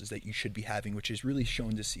protein pulses that you should be having, which is really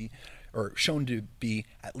shown to see or shown to be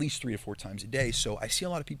at least 3 to 4 times a day. So I see a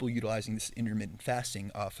lot of people utilizing this intermittent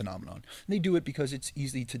fasting phenomenon. And they do it because it's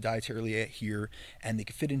easy to dietarily adhere and they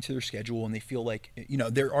can fit into their schedule, and they feel like,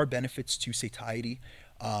 there are benefits to satiety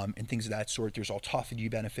and things of that sort. There's autophagy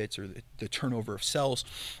benefits, or the turnover of cells.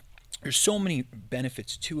 There's so many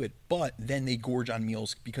benefits to it, but then they gorge on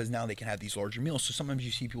meals because now they can have these larger meals. So sometimes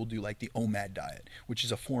you see people do like the OMAD diet, which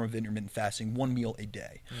is a form of intermittent fasting, 1 meal a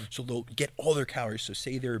day. So they'll get all their calories. So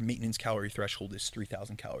say their maintenance calorie threshold is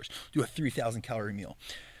 3,000 calories. Do a 3,000 calorie meal.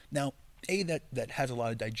 Now, that has a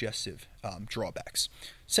lot of digestive drawbacks.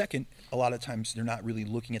 Second, a lot of times they're not really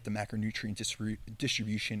looking at the macronutrient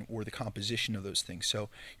distribution or the composition of those things. So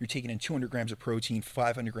you're taking in 200 grams of protein,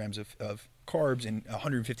 500 grams of carbs, and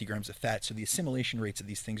 150 grams of fat. So the assimilation rates of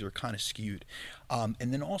these things are kind of skewed. And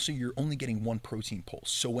then also you're only getting 1 protein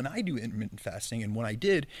pulse. So when I do intermittent fasting, and when I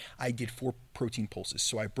did 4 protein pulses.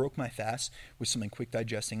 So I broke my fast with something quick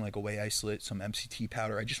digesting like a whey isolate, some MCT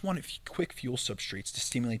powder. I just wanted quick fuel substrates to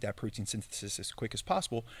stimulate that protein synthesis as quick as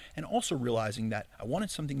possible. And also realizing that I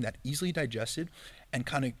wanted something that easily digested and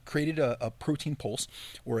kind of created a protein pulse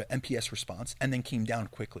or an MPS response, and then came down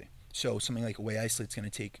quickly. So something like a whey isolate is going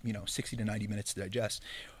to take 60 to 90 minutes to digest.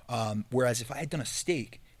 Whereas if I had done a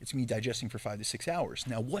steak, it's me digesting for 5 to 6 hours.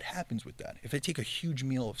 Now, what happens with that? If I take a huge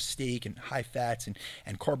meal of steak and high fats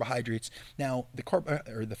and carbohydrates, now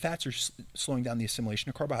the fats are slowing down the assimilation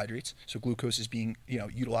of carbohydrates, so glucose is being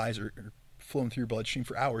utilized or flowing through your bloodstream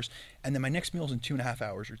for hours, and then my next meal is in 2.5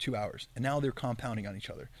 hours or 2 hours, and now they're compounding on each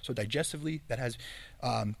other. So digestively, that has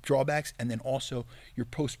drawbacks, and then also your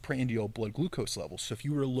postprandial blood glucose levels. So if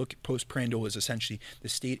you were to look at postprandial is essentially the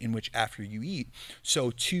state in which after you eat,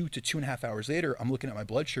 so 2 to 2.5 hours later, I'm looking at my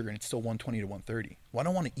blood sugar and it's still 120 to 130. Well, I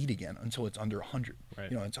don't want to eat again until it's under 100.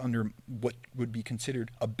 Right. It's under what would be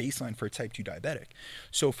considered a baseline for a type 2 diabetic.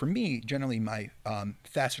 So for me, generally my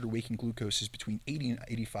fasted or waking glucose is between 80 and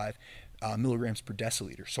 85 milligrams per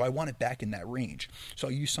deciliter. So I want it back in that range. So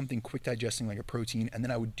I'll use something quick digesting like a protein, and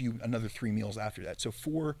then I would do another 3 meals after that. So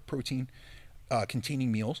 4 protein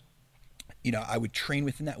containing meals. I would train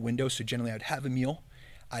within that window. So generally I would have a meal,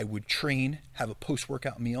 I would train, have a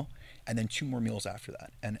post-workout meal, and then 2 more meals after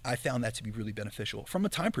that. And I found that to be really beneficial from a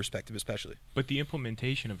time perspective, especially. But the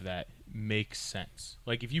implementation of that makes sense.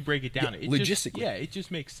 Like if you break it down, logistically. It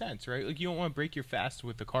just makes sense, right? Like you don't want to break your fast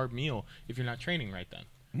with the carb meal if you're not training right then.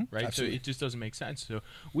 Right. Absolutely. So it just doesn't make sense. So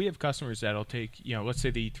we have customers that'll take, let's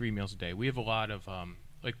say they eat 3 meals a day. We have a lot of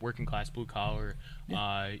like working class, blue collar,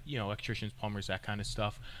 electricians, plumbers, that kind of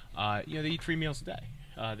stuff. They eat 3 meals a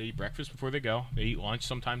day. They eat breakfast before they go. They eat lunch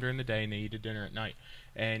sometime during the day, and they eat a dinner at night.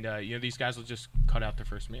 And these guys will just cut out their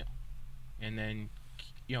first meal, and then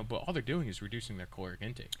but all they're doing is reducing their caloric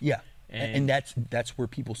intake. Yeah. And that's where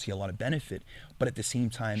people see a lot of benefit, but at the same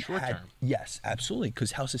time, short term. Yes, absolutely.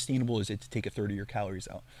 Because how sustainable is it to take a third of your calories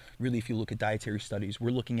out? Really, if you look at dietary studies,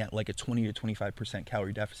 we're looking at like a 20 to 25%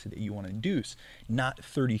 calorie deficit that you want to induce, not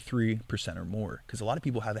 33% or more. Because a lot of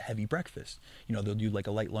people have a heavy breakfast. They'll do like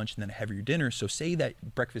a light lunch and then a heavier dinner. So say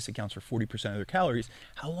that breakfast accounts for 40% of their calories.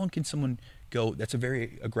 How long can someone go? That's a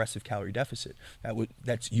very aggressive calorie deficit.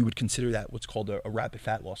 You would consider that what's called a rapid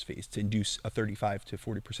fat loss phase to induce a 35 to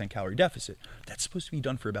 40% calorie deficit. That's supposed to be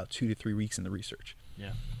done for about 2 to 3 weeks in the research.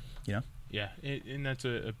 Yeah. Yeah, and that's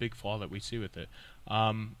a big flaw that we see with it.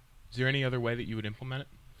 Is there any other way that you would implement it?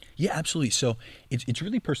 Yeah, absolutely. So it's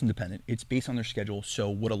really person dependent. It's based on their schedule. So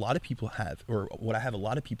what a lot of people have, or what I have a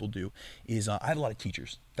lot of people do, is I have a lot of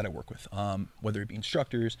teachers that I work with, whether it be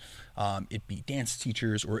instructors, it be dance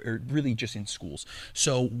teachers, or really just in schools.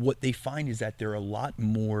 So what they find is that they're a lot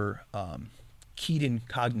more keyed in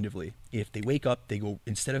cognitively. If they wake up, they go,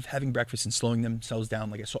 instead of having breakfast and slowing themselves down,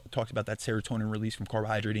 like I talked about that serotonin release from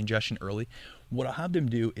carbohydrate ingestion early, what I'll have them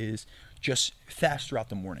do is just fast throughout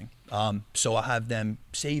the morning. So I'll have them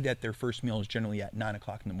say that their first meal is generally at 9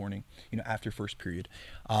 o'clock in the morning, after first period,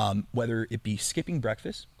 whether it be skipping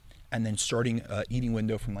breakfast and then starting eating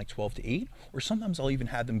window from like 12 to 8, or sometimes I'll even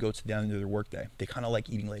have them go to the end of their workday. They kind of like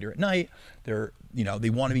eating later at night. They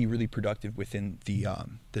want to be really productive within the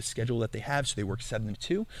schedule that they have, so they work 7 to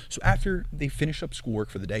 2. So after they finish up schoolwork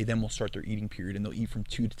for the day, then we'll start their eating period, and they'll eat from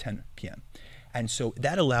 2 to 10 p.m. And so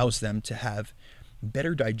that allows them to have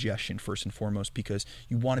better digestion first and foremost, because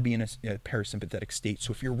you want to be in a parasympathetic state.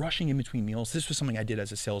 So if you're rushing in between meals, this was something I did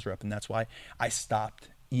as a sales rep, and that's why I stopped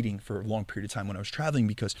eating for a long period of time when I was traveling,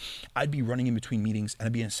 because I'd be running in between meetings and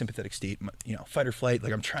I'd be in a sympathetic state, fight or flight,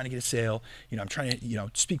 like I'm trying to get a sale, I'm trying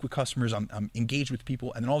to, speak with customers, I'm engaged with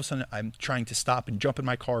people, and then all of a sudden I'm trying to stop and jump in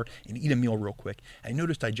my car and eat a meal real quick. I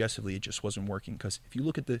noticed digestively it just wasn't working, because if you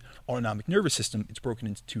look at the autonomic nervous system, it's broken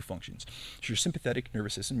into 2 functions. So your sympathetic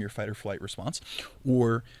nervous system, your fight or flight response,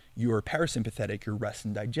 or You're parasympathetic, you're rest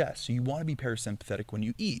and digest. So you want to be parasympathetic when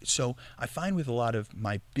you eat. So I find with a lot of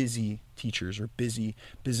my busy teachers or busy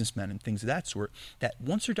businessmen and things of that sort, that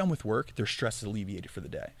once they're done with work, their stress is alleviated for the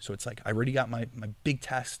day. So it's like, I already got my big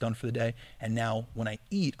tasks done for the day. And now when I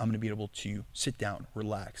eat, I'm going to be able to sit down,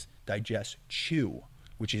 relax, digest, chew,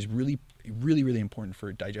 which is really, really, really important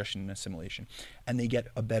for digestion and assimilation. And they get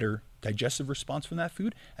a better digestive response from that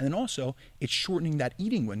food. And then also, it's shortening that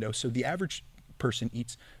eating window. So the average person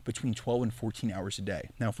eats between 12 and 14 hours a day.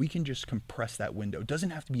 Now, if we can just compress that window, it doesn't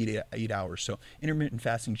have to be 8 hours. So intermittent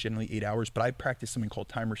fasting is generally 8 hours, but I practice something called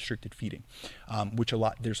time-restricted feeding, which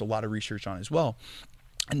there's a lot of research on as well.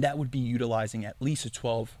 And that would be utilizing at least a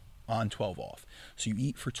 12 on, 12 off. So you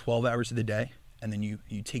eat for 12 hours of the day, and then you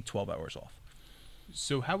take 12 hours off.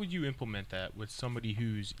 So how would you implement that with somebody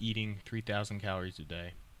who's eating 3,000 calories a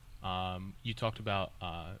day? You talked about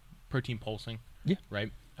protein pulsing, Yeah.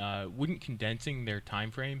 right? Wouldn't condensing their time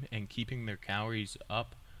frame and keeping their calories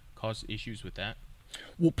up cause issues with that?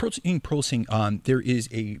 Well, protein pulsing, there is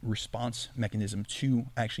a response mechanism to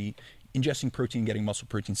actually ingesting protein, getting muscle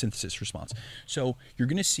protein synthesis response. So you're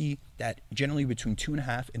going to see that generally between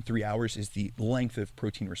 2.5 and 3 hours is the length of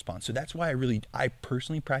protein response. So that's why I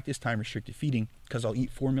personally practice time restricted feeding, because I'll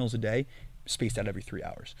eat 4 meals a day, spaced out every 3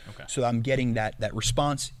 hours. Okay. So I'm getting that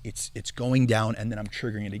response. It's going down, and then I'm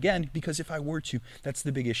triggering it again, because if I were to, that's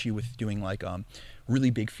the big issue with doing like really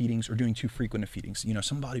big feedings or doing too frequent of feedings. You know,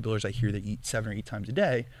 some bodybuilders I hear that eat 7 or 8 times a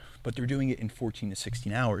day, but they're doing it in 14 to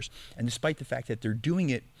 16 hours. And despite the fact that they're doing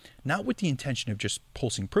it not with the intention of just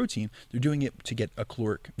pulsing protein, they're doing it to get a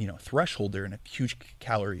caloric, threshold there and a huge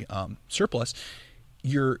calorie surplus.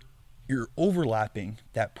 You're overlapping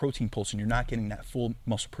that protein pulse, and you're not getting that full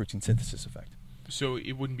muscle protein synthesis effect. So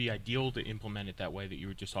it wouldn't be ideal to implement it that way that you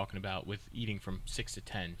were just talking about with eating from 6 to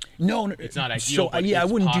 10. No, it's not ideal. So but I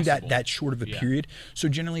it's wouldn't possible. do that short of a period. So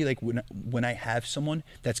generally, like when I have someone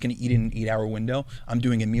that's going to eat in an 8-hour window, I'm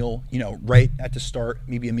doing a meal, right at the start,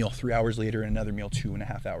 maybe a meal 3 hours later, and another meal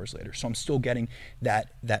 2.5 hours later. So I'm still getting that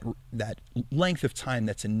length of time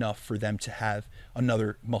that's enough for them to have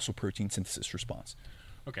another muscle protein synthesis response.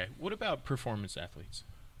 Okay. What about performance athletes?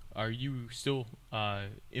 Are you still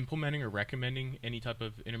implementing or recommending any type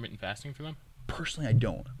of intermittent fasting for them? Personally, I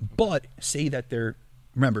don't. But say that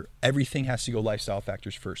remember, everything has to go lifestyle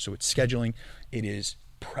factors first. So it's scheduling, it is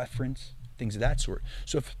preference, things of that sort.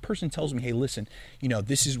 So if a person tells me, hey, listen,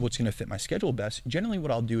 this is what's going to fit my schedule best, generally what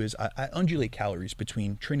I'll do is I undulate calories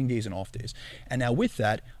between training days and off days. And now with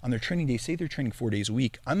that, on their training days, say they're training 4 days a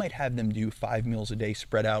week, I might have them do 5 meals a day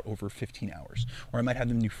spread out over 15 hours. Or I might have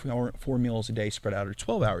them do 4 meals a day spread out over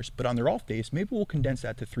 12 hours. But on their off days, maybe we'll condense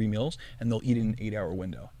that to 3 meals, and they'll eat in an 8-hour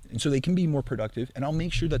window. And so they can be more productive. And I'll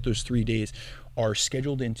make sure that those 3 days are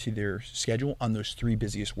scheduled into their schedule on those 3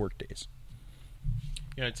 busiest work days.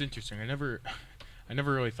 Yeah, it's interesting. I never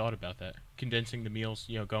really thought about that. Condensing the meals,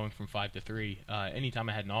 going from 5 to 3. Anytime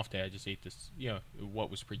I had an off day, I just ate this,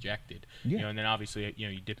 what was projected. Yeah. And then obviously,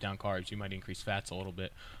 you dip down carbs, you might increase fats a little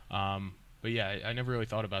bit. But yeah, I never really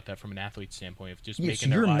thought about that from an athlete standpoint of just making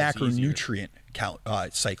their lives easier.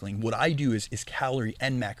 Macronutrient cycling. What I do is calorie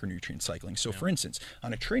and macronutrient cycling. So for instance,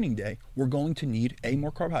 on a training day, we're going to need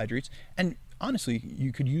more carbohydrates, and honestly,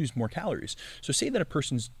 you could use more calories. So say that a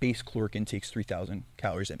person's base caloric intake is 3,000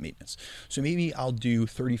 calories at maintenance. So maybe I'll do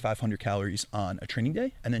 3,500 calories on a training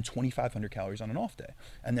day and then 2,500 calories on an off day.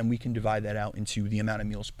 And then we can divide that out into the amount of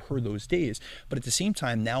meals per those days. But at the same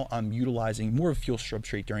time, now I'm utilizing more of fuel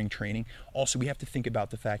substrate during training. Also, we have to think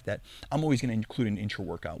about the fact that I'm always going to include an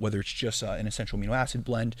intra-workout, whether it's just an essential amino acid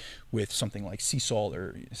blend with something like sea salt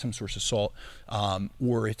or some source of salt,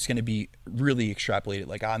 or it's going to be really extrapolated.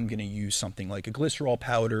 Like I'm going to use something like a glycerol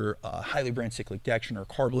powder, highly branched cyclic dextrin, or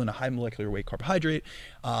carbolin, a high molecular weight carbohydrate.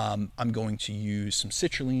 I'm going to use some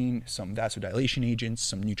citrulline, some vasodilation agents,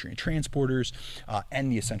 some nutrient transporters,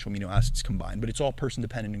 and the essential amino acids combined. But it's all person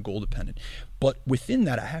dependent and goal dependent. But within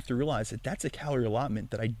that, I have to realize that that's a calorie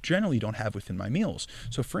allotment that I generally don't have within my meals.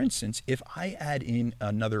 So for instance, if I add in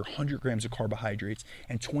another 100 grams of carbohydrates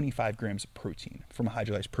and 25 grams of protein from a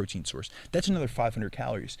hydrolyzed protein source, that's another 500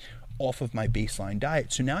 calories off of my baseline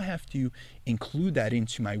diet. So now I have to include that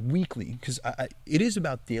into my weekly, because it is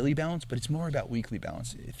about daily balance, but it's more about weekly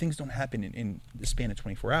balance. Things don't happen in the span of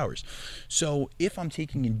 24 hours. So if I'm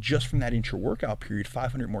taking in just from that intra-workout period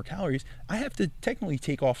 500 more calories, I have to technically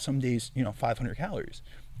take off some days 500 calories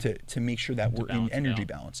to make sure that we're in energy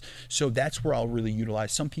balance. So that's where I'll really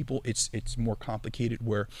utilize. Some people, it's more complicated,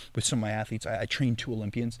 where with some of my athletes, I train 2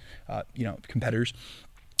 Olympians, competitors.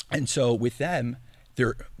 And so with them,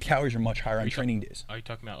 their calories are much higher on training days. Are you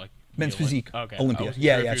talking about like Men's physique, Okay. Olympia. Sure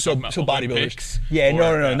Yeah. So bodybuilders. Olympics Yeah,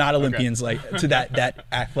 no, yeah, not okay. Olympians like to that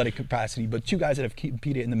athletic capacity, but two guys that have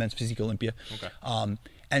competed in the men's physique Olympia. Okay.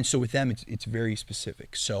 And so with them, it's very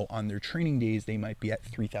specific. So on their training days, they might be at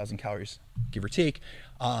 3,000 calories, give or take.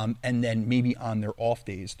 And then maybe on their off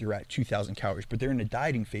days, they're at 2,000 calories, but they're in a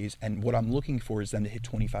dieting phase. And what I'm looking for is them to hit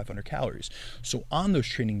 2,500 calories. So on those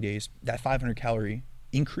training days, that 500 calorie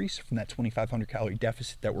increase from that 2,500 calorie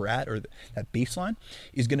deficit that we're at, or that baseline,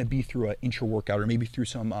 is going to be through an intra workout, or maybe through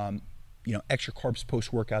some extra carbs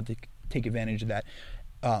post workout to take advantage of that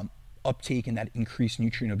uptake and that increased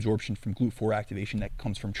nutrient absorption from GLUT4 activation that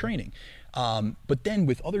comes from training. But then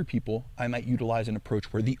with other people, I might utilize an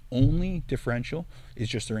approach where the only differential is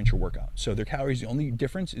just their intra workout. So their calories, the only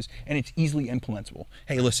difference is, and it's easily implementable.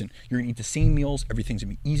 Hey, listen, you're gonna eat the same meals, everything's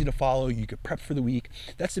gonna be easy to follow, you could prep for the week.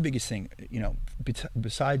 That's the biggest thing,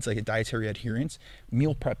 besides like a dietary adherence,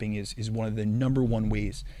 meal prepping is one of the number one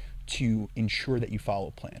ways to ensure that you follow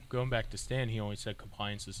a plan. Going back to Stan, he always said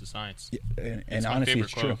compliance is the science. Yeah, and honestly,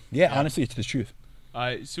 it's true. Quote. Yeah, honestly, it's the truth.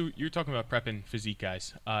 So you're talking about prepping physique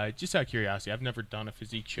guys. Just out of curiosity, I've never done a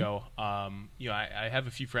physique show. I have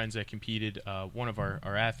a few friends that competed. One of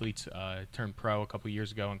our athletes turned pro a couple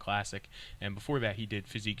years ago in Classic, and before that he did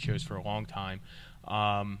physique shows for a long time.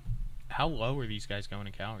 How low are these guys going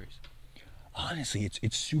in calories? Honestly,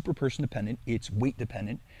 it's super person dependent. It's weight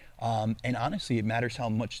dependent. And honestly, it matters how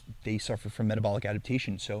much they suffer from metabolic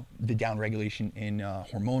adaptation. So the downregulation in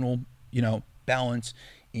hormonal, balance,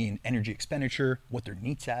 in energy expenditure, what their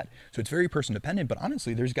needs at. So it's very person dependent. But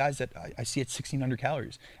honestly, there's guys that I see at 1,600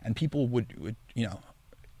 calories, and people would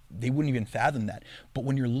they wouldn't even fathom that. But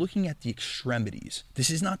when you're looking at the extremities, this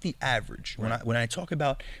is not the average. Right. When I talk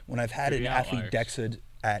about when I've had an athlete DEXA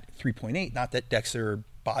at 3.8, not that DEXA or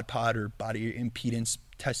BOD or body impedance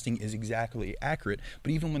testing is exactly accurate,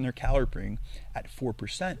 but even when they're calibrating at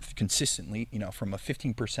 4% consistently, from a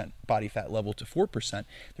 15% body fat level to 4%,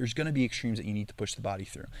 there's going to be extremes that you need to push the body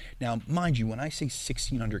through. Now, mind you, when I say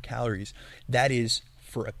 1,600 calories, that is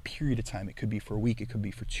for a period of time. It could be for a week, it could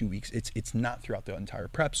be for 2 weeks. It's not throughout the entire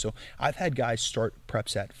prep. So I've had guys start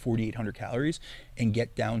preps at 4,800 calories and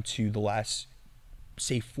get down to the last,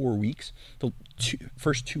 say, 4 weeks, the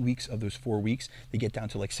first 2 weeks of those 4 weeks, they get down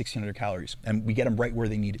to like 1,600 calories, and we get them right where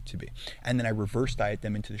they need it to be. And then I reverse diet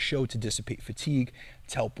them into the show to dissipate fatigue,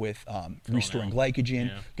 to help with restoring glycogen,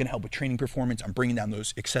 going to help with training performance. I'm bringing down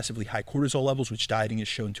those excessively high cortisol levels, which dieting is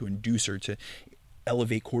shown to induce or to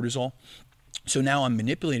elevate cortisol. So now I'm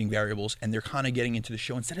manipulating variables, and they're kind of getting into the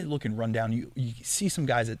show. Instead of looking run down, you see some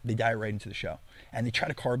guys that they diet right into the show, and they try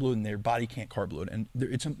to carb load, and their body can't carb load. And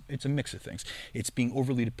it's a mix of things. It's being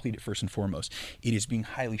overly depleted first and foremost. It is being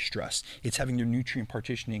highly stressed. It's having their nutrient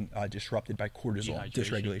partitioning disrupted by cortisol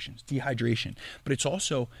dysregulations, dehydration. But it's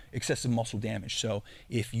also excessive muscle damage. So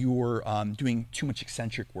if you're doing too much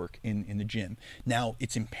eccentric work in the gym, now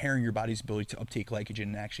it's impairing your body's ability to uptake glycogen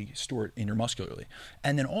and actually store it intermuscularly.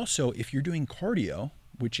 And then also, if you're doing cardio,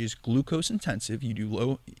 which is glucose intensive, you do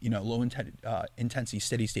low intensity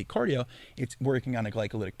steady state cardio, it's working on a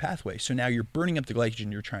glycolytic pathway. So now you're burning up the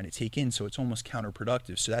glycogen you're trying to take in, so it's almost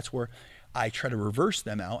counterproductive. So that's where I try to reverse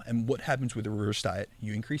them out. And what happens with a reverse diet?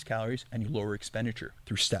 You increase calories and you lower expenditure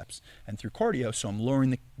through steps and through cardio. So I'm lowering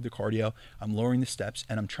the cardio, I'm lowering the steps,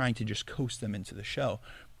 and I'm trying to just coast them into the show.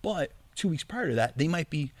 But 2 weeks prior to that, they might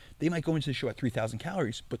go into the show at 3,000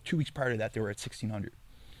 calories, but 2 weeks prior to that, they were at 1,600.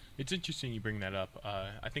 It's interesting you bring that up.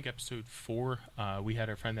 I think episode 4, we had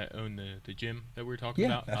our friend that owned the gym that we were talking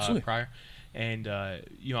about prior. And,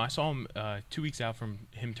 I saw him 2 weeks out from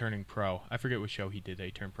him turning pro. I forget what show he did that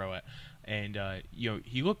he turned pro at. And,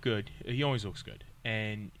 he looked good. He always looks good.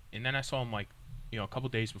 And then I saw him a couple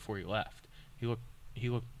days before he left. He looked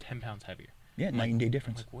 10 pounds heavier. Yeah, night and day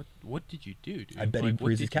difference. I'm like, what did you do, dude? I bet he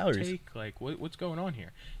raised his calories. What's going on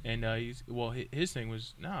here? And his thing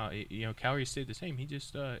was calories stayed the same. He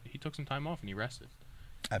just he took some time off and he rested.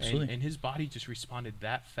 Absolutely. And his body just responded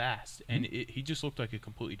that fast, and he just looked like a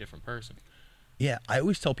completely different person. Yeah, I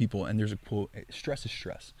always tell people, and there's a quote: stress is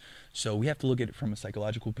stress. So we have to look at it from a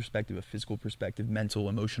psychological perspective, a physical perspective, mental,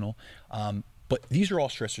 emotional. But these are all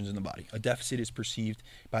stressors in the body. A deficit is perceived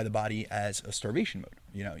by the body as a starvation mode.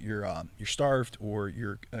 You're starved, or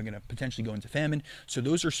you're going to potentially go into famine. So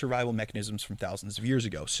those are survival mechanisms from thousands of years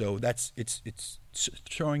ago. So it's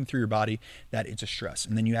showing through your body that it's a stress.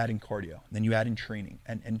 And then you add in cardio, and then you add in training,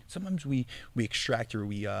 and sometimes we extract, or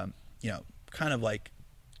we kind of like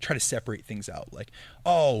try to separate things out, like,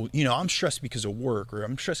 I'm stressed because of work, or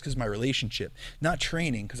I'm stressed because of my relationship, not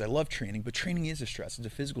training, because I love training, but training is a stress. It's a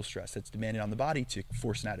physical stress that's demanded on the body to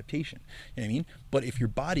force an adaptation. You know what I mean? But if your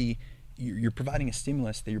body you're providing a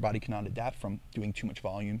stimulus that your body cannot adapt from, doing too much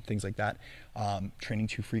volume, things like that, training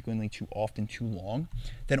too frequently, too often, too long,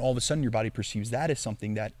 then all of a sudden your body perceives that as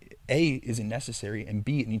something that A, isn't necessary, and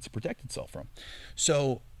B, it needs to protect itself from.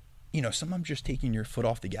 So, sometimes just taking your foot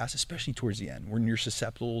off the gas, especially towards the end, when you're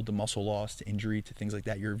susceptible to muscle loss, to injury, to things like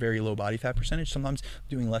that, you're very low body fat percentage. Sometimes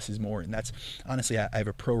doing less is more. And that's honestly, I have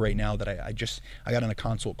a pro right now that I got on a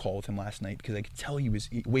consult call with him last night because I could tell he was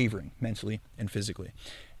wavering mentally and physically.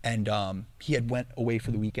 And he had went away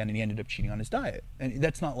for the weekend and he ended up cheating on his diet. And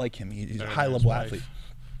that's not like him. He's a high level athlete.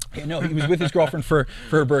 Yeah, no, he was with his girlfriend for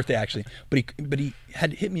her birthday actually, but he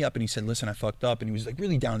had hit me up and he said, "Listen, I fucked up," and he was like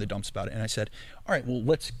really down in the dumps about it. And I said, "All right, well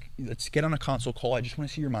let's get on a console call. I just want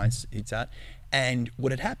to see your mindset." And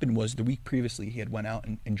what had happened was the week previously he had went out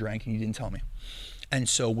and drank and he didn't tell me. And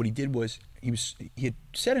so what he did was he had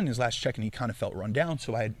said in his last check-in he kind of felt run down.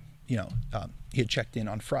 So I had he had checked in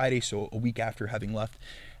on Friday, so a week after having left,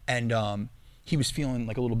 and he was feeling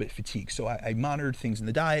like a little bit fatigued. So I monitored things in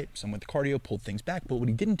the diet, some went to cardio, pulled things back. But what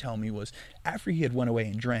he didn't tell me was after he had went away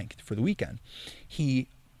and drank for the weekend, he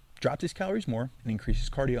dropped his calories more and increased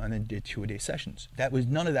his cardio and then did 2-a-day sessions.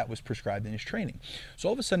 None of that was prescribed in his training. So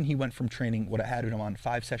all of a sudden he went from training what I had him on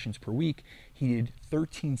 5 sessions per week. He did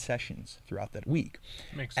 13 sessions throughout that week.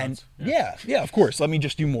 Makes sense. And yeah, of course. Let me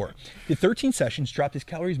just do more. Did 13 sessions, dropped his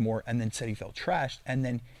calories more, and then said he felt trashed. And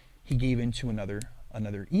then he gave into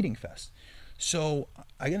another eating fest. So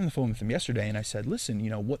I got on the phone with him yesterday and I said, "Listen,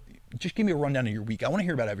 just give me a rundown of your week. I want to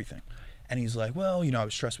hear about everything." And he's like, "Well, I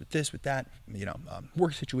was stressed with this, with that,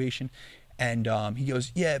 work situation." And he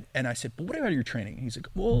goes, "Yeah." And I said, "But what about your training?" And he's like,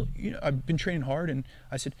 "Well, I've been training hard." And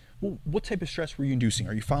I said, "Well, what type of stress were you inducing?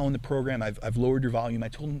 Are you following the program? I've lowered your volume." I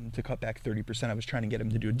told him to cut back 30%. I was trying to get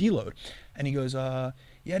him to do a deload. And he goes, "Yeah,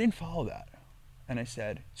 I didn't follow that." And I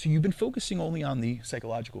said, "So you've been focusing only on the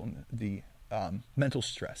psychological and the mental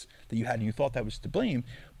stress that you had, and you thought that was to blame,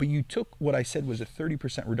 but you took what I said was a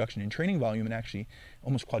 30% reduction in training volume and actually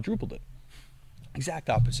almost quadrupled it." Exact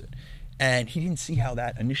opposite. And he didn't see how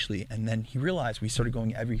that initially, and then he realized we started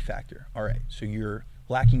going every factor. All right, so you're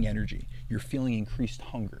lacking energy, you're feeling increased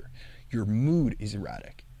hunger, your mood is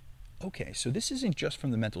erratic. Okay, so this isn't just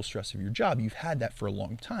from the mental stress of your job. You've had that for a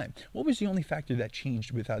long time. What was the only factor that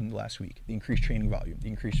changed within the last week? The increased training volume, the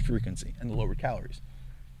increased frequency, and the lower calories.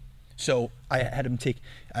 So I had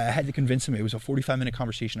to convince him. It was a 45-minute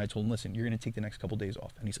conversation. I told him, "Listen, you're going to take the next couple of days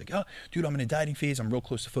off." And he's like, "Oh, dude, I'm in a dieting phase. I'm real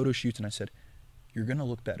close to photo shoots." And I said, "You're going to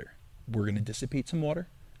look better. We're going to dissipate some water.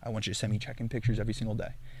 I want you to send me check-in pictures every single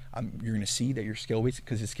day. You're going to see that your scale weight,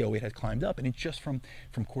 because his scale weight has climbed up, and it's just from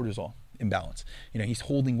cortisol imbalance. He's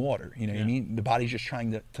holding water. What I mean? The body's just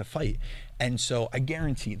trying to fight. And so I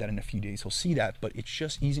guarantee that in a few days he'll see that, but it's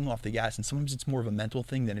just easing off the gas. And sometimes it's more of a mental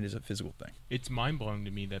thing than it is a physical thing. It's mind-blowing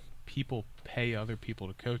to me that people pay other people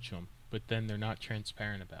to coach them, but then they're not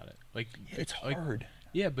transparent about it. It's hard.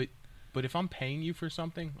 Yeah, but if I'm paying you for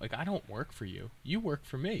something, I don't work for you. You work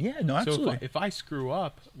for me. Yeah, no, absolutely. So if I screw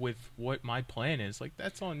up with what my plan is,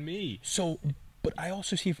 that's on me. So, but I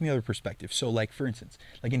also see it from the other perspective. So for instance,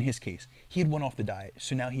 in his case, he had went off the diet.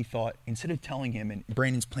 So now he thought, instead of telling him, and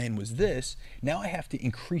Brandon's plan was this, now I have to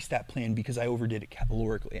increase that plan because I overdid it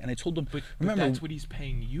calorically. And I told him, remember, but that's what he's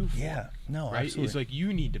paying you for. Yeah, no, right? absolutely. It's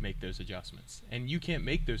you need to make those adjustments, and you can't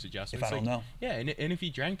make those adjustments if I don't know. Yeah, and if he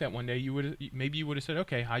drank that one day, you would have said,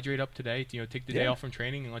 "Okay, hydrate up today. Take the day off from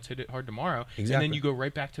training, and let's hit it hard tomorrow." Exactly. And then you go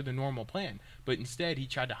right back to the normal plan. But instead, he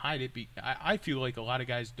tried to hide it. I feel like a lot of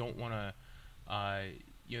guys don't want to.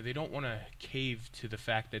 They don't want to cave to the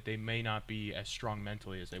fact that they may not be as strong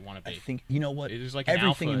mentally as they want to be. I think what there's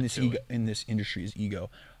everything in this industry is ego.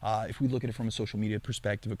 If we look at it from a social media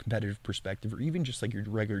perspective, a competitive perspective, or even just your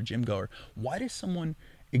regular gym goer, why does someone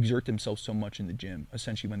exert themselves so much in the gym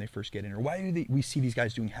essentially when they first get in? Or why do we see these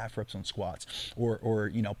guys doing half reps on squats or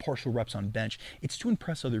partial reps on bench? It's to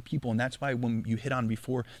impress other people, and that's why when you hit on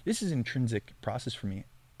before, this is an intrinsic process for me.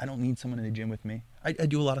 I don't need someone in the gym with me. I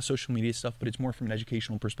do a lot of social media stuff, but it's more from an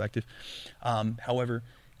educational perspective. However,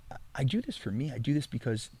 I do this for me. I do this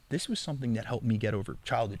because this was something that helped me get over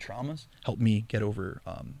childhood traumas, helped me get over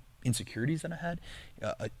insecurities that I had,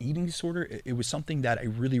 an eating disorder. It was something that I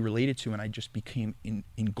really related to, and I just became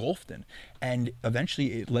engulfed in. And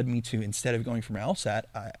eventually it led me to, instead of going for my LSAT,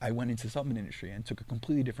 I went into the supplement industry and took a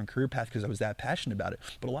completely different career path because I was that passionate about it.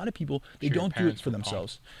 But a lot of people, they don't do it for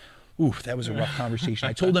themselves. Ooh, that was a rough conversation.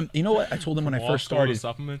 I told him, I told him when I first started,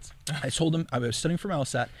 supplements. I told him I was studying for my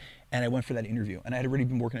LSAT, and I went for that interview. And I had already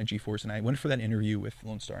been working at G-Force, and I went for that interview with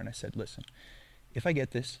Lone Star, and I said, "Listen, if I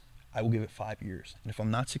get this, I will give it 5 years. And if I'm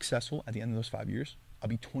not successful at the end of those 5 years, I'll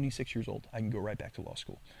be 26 years old. I can go right back to law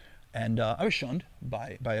school." And I was shunned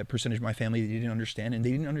by a percentage of my family that didn't understand, and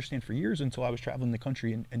they didn't understand for years until I was traveling the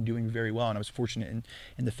country and doing very well. And I was fortunate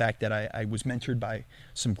in the fact that I was mentored by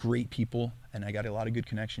some great people, and I got a lot of good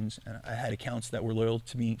connections. And I had accounts that were loyal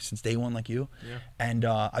to me since day one, like you. Yeah. And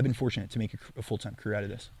I've been fortunate to make a full-time career out of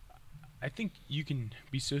this. I think you can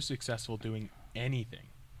be so successful doing anything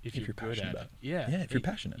if you're good at it. Yeah, if you're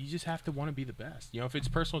passionate. You just have to want to be the best. If it's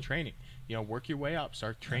personal training, work your way up.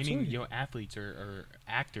 Start training, Absolutely. Athletes or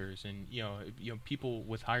actors and people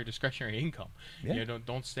with higher discretionary income. Yeah.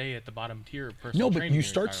 Don't stay at the bottom tier of personal training. No, but you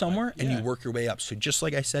start somewhere and you work your way up. So just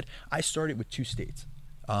like I said, I started with 2 states.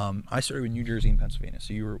 I started with New Jersey and Pennsylvania,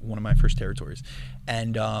 so you were one of my first territories.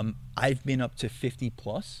 And I've been up to 50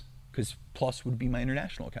 plus, because plus would be my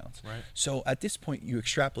international accounts. Right. So at this point, you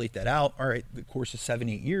extrapolate that out. All right, the course of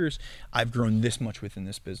 7-8 years, I've grown this much within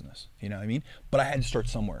this business. You know what I mean? But I had to start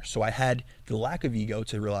somewhere. So I had the lack of ego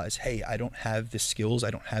to realize, hey, I don't have the skills,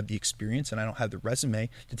 I don't have the experience, and I don't have the resume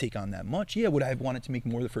to take on that much. Yeah, would I have wanted to make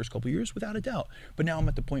more the first couple of years? Without a doubt. But now I'm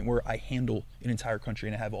at the point where I handle an entire country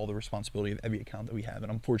and I have all the responsibility of every account that we have, and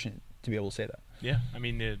I'm fortunate to be able to say that. Yeah, I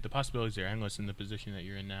mean, the possibilities are endless in the position that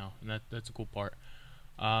you're in now, and that's a cool part.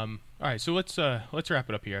 All right, so let's wrap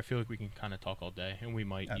it up here. I feel like we can kind of talk all day, and we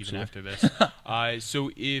might Absolutely. Even after this.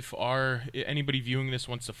 So if anybody viewing this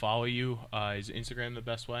wants to follow you, is Instagram the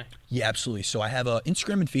best way? Yeah, absolutely. So I have an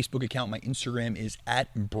Instagram and Facebook account. My Instagram is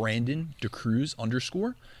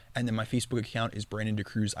 @BrandonDeCruz_. And then my Facebook account is Brandon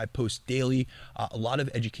DeCruz. I post daily, a lot of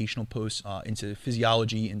educational posts into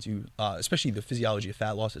physiology, into especially the physiology of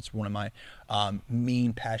fat loss. It's one of my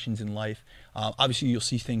main passions in life. Obviously, you'll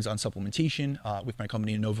see things on supplementation with my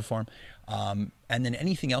company, Innova Farm. And then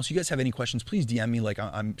anything else, you guys have any questions, please DM me. Like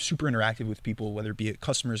I'm super interactive with people, whether it be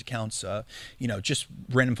customers, accounts, just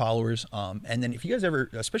random followers. And then if you guys ever,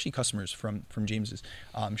 especially customers from James's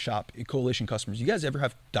shop, Coalition customers, you guys ever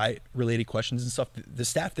have diet related questions and stuff, the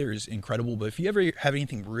staff there is incredible. But if you ever have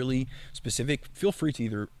anything really specific, feel free to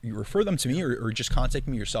either you refer them to me or just contact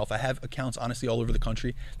me yourself. I have accounts honestly all over the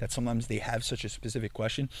country that sometimes they have such a specific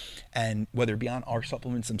question, and whether it be on our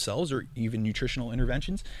supplements themselves or even nutritional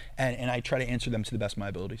interventions, and I try to answer them to the best of my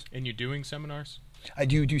abilities. And you're doing seminars? I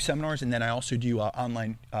do seminars, and then I also do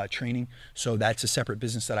online training. So that's a separate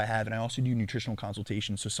business that I have, and I also do nutritional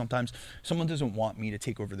consultations. So sometimes someone doesn't want me to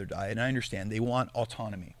take over their diet, and I understand. They want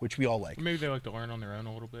autonomy, which we all like. Or maybe they like to learn on their own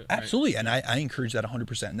a little bit. Absolutely, right? And I encourage that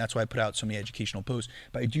 100%, and that's why I put out so many educational posts.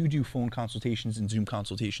 But I do phone consultations and Zoom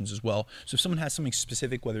consultations as well. So if someone has something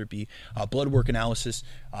specific, whether it be blood work analysis,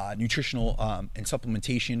 nutritional and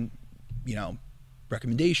supplementation,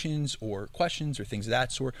 recommendations or questions or things of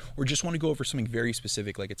that sort, or just want to go over something very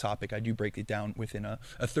specific like a topic, I do break it down within a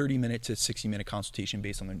 30-minute to 60-minute consultation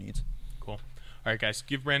based on their needs. Cool. All right, guys,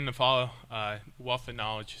 give Brandon a follow. Wealth of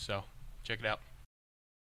knowledge, so check it out.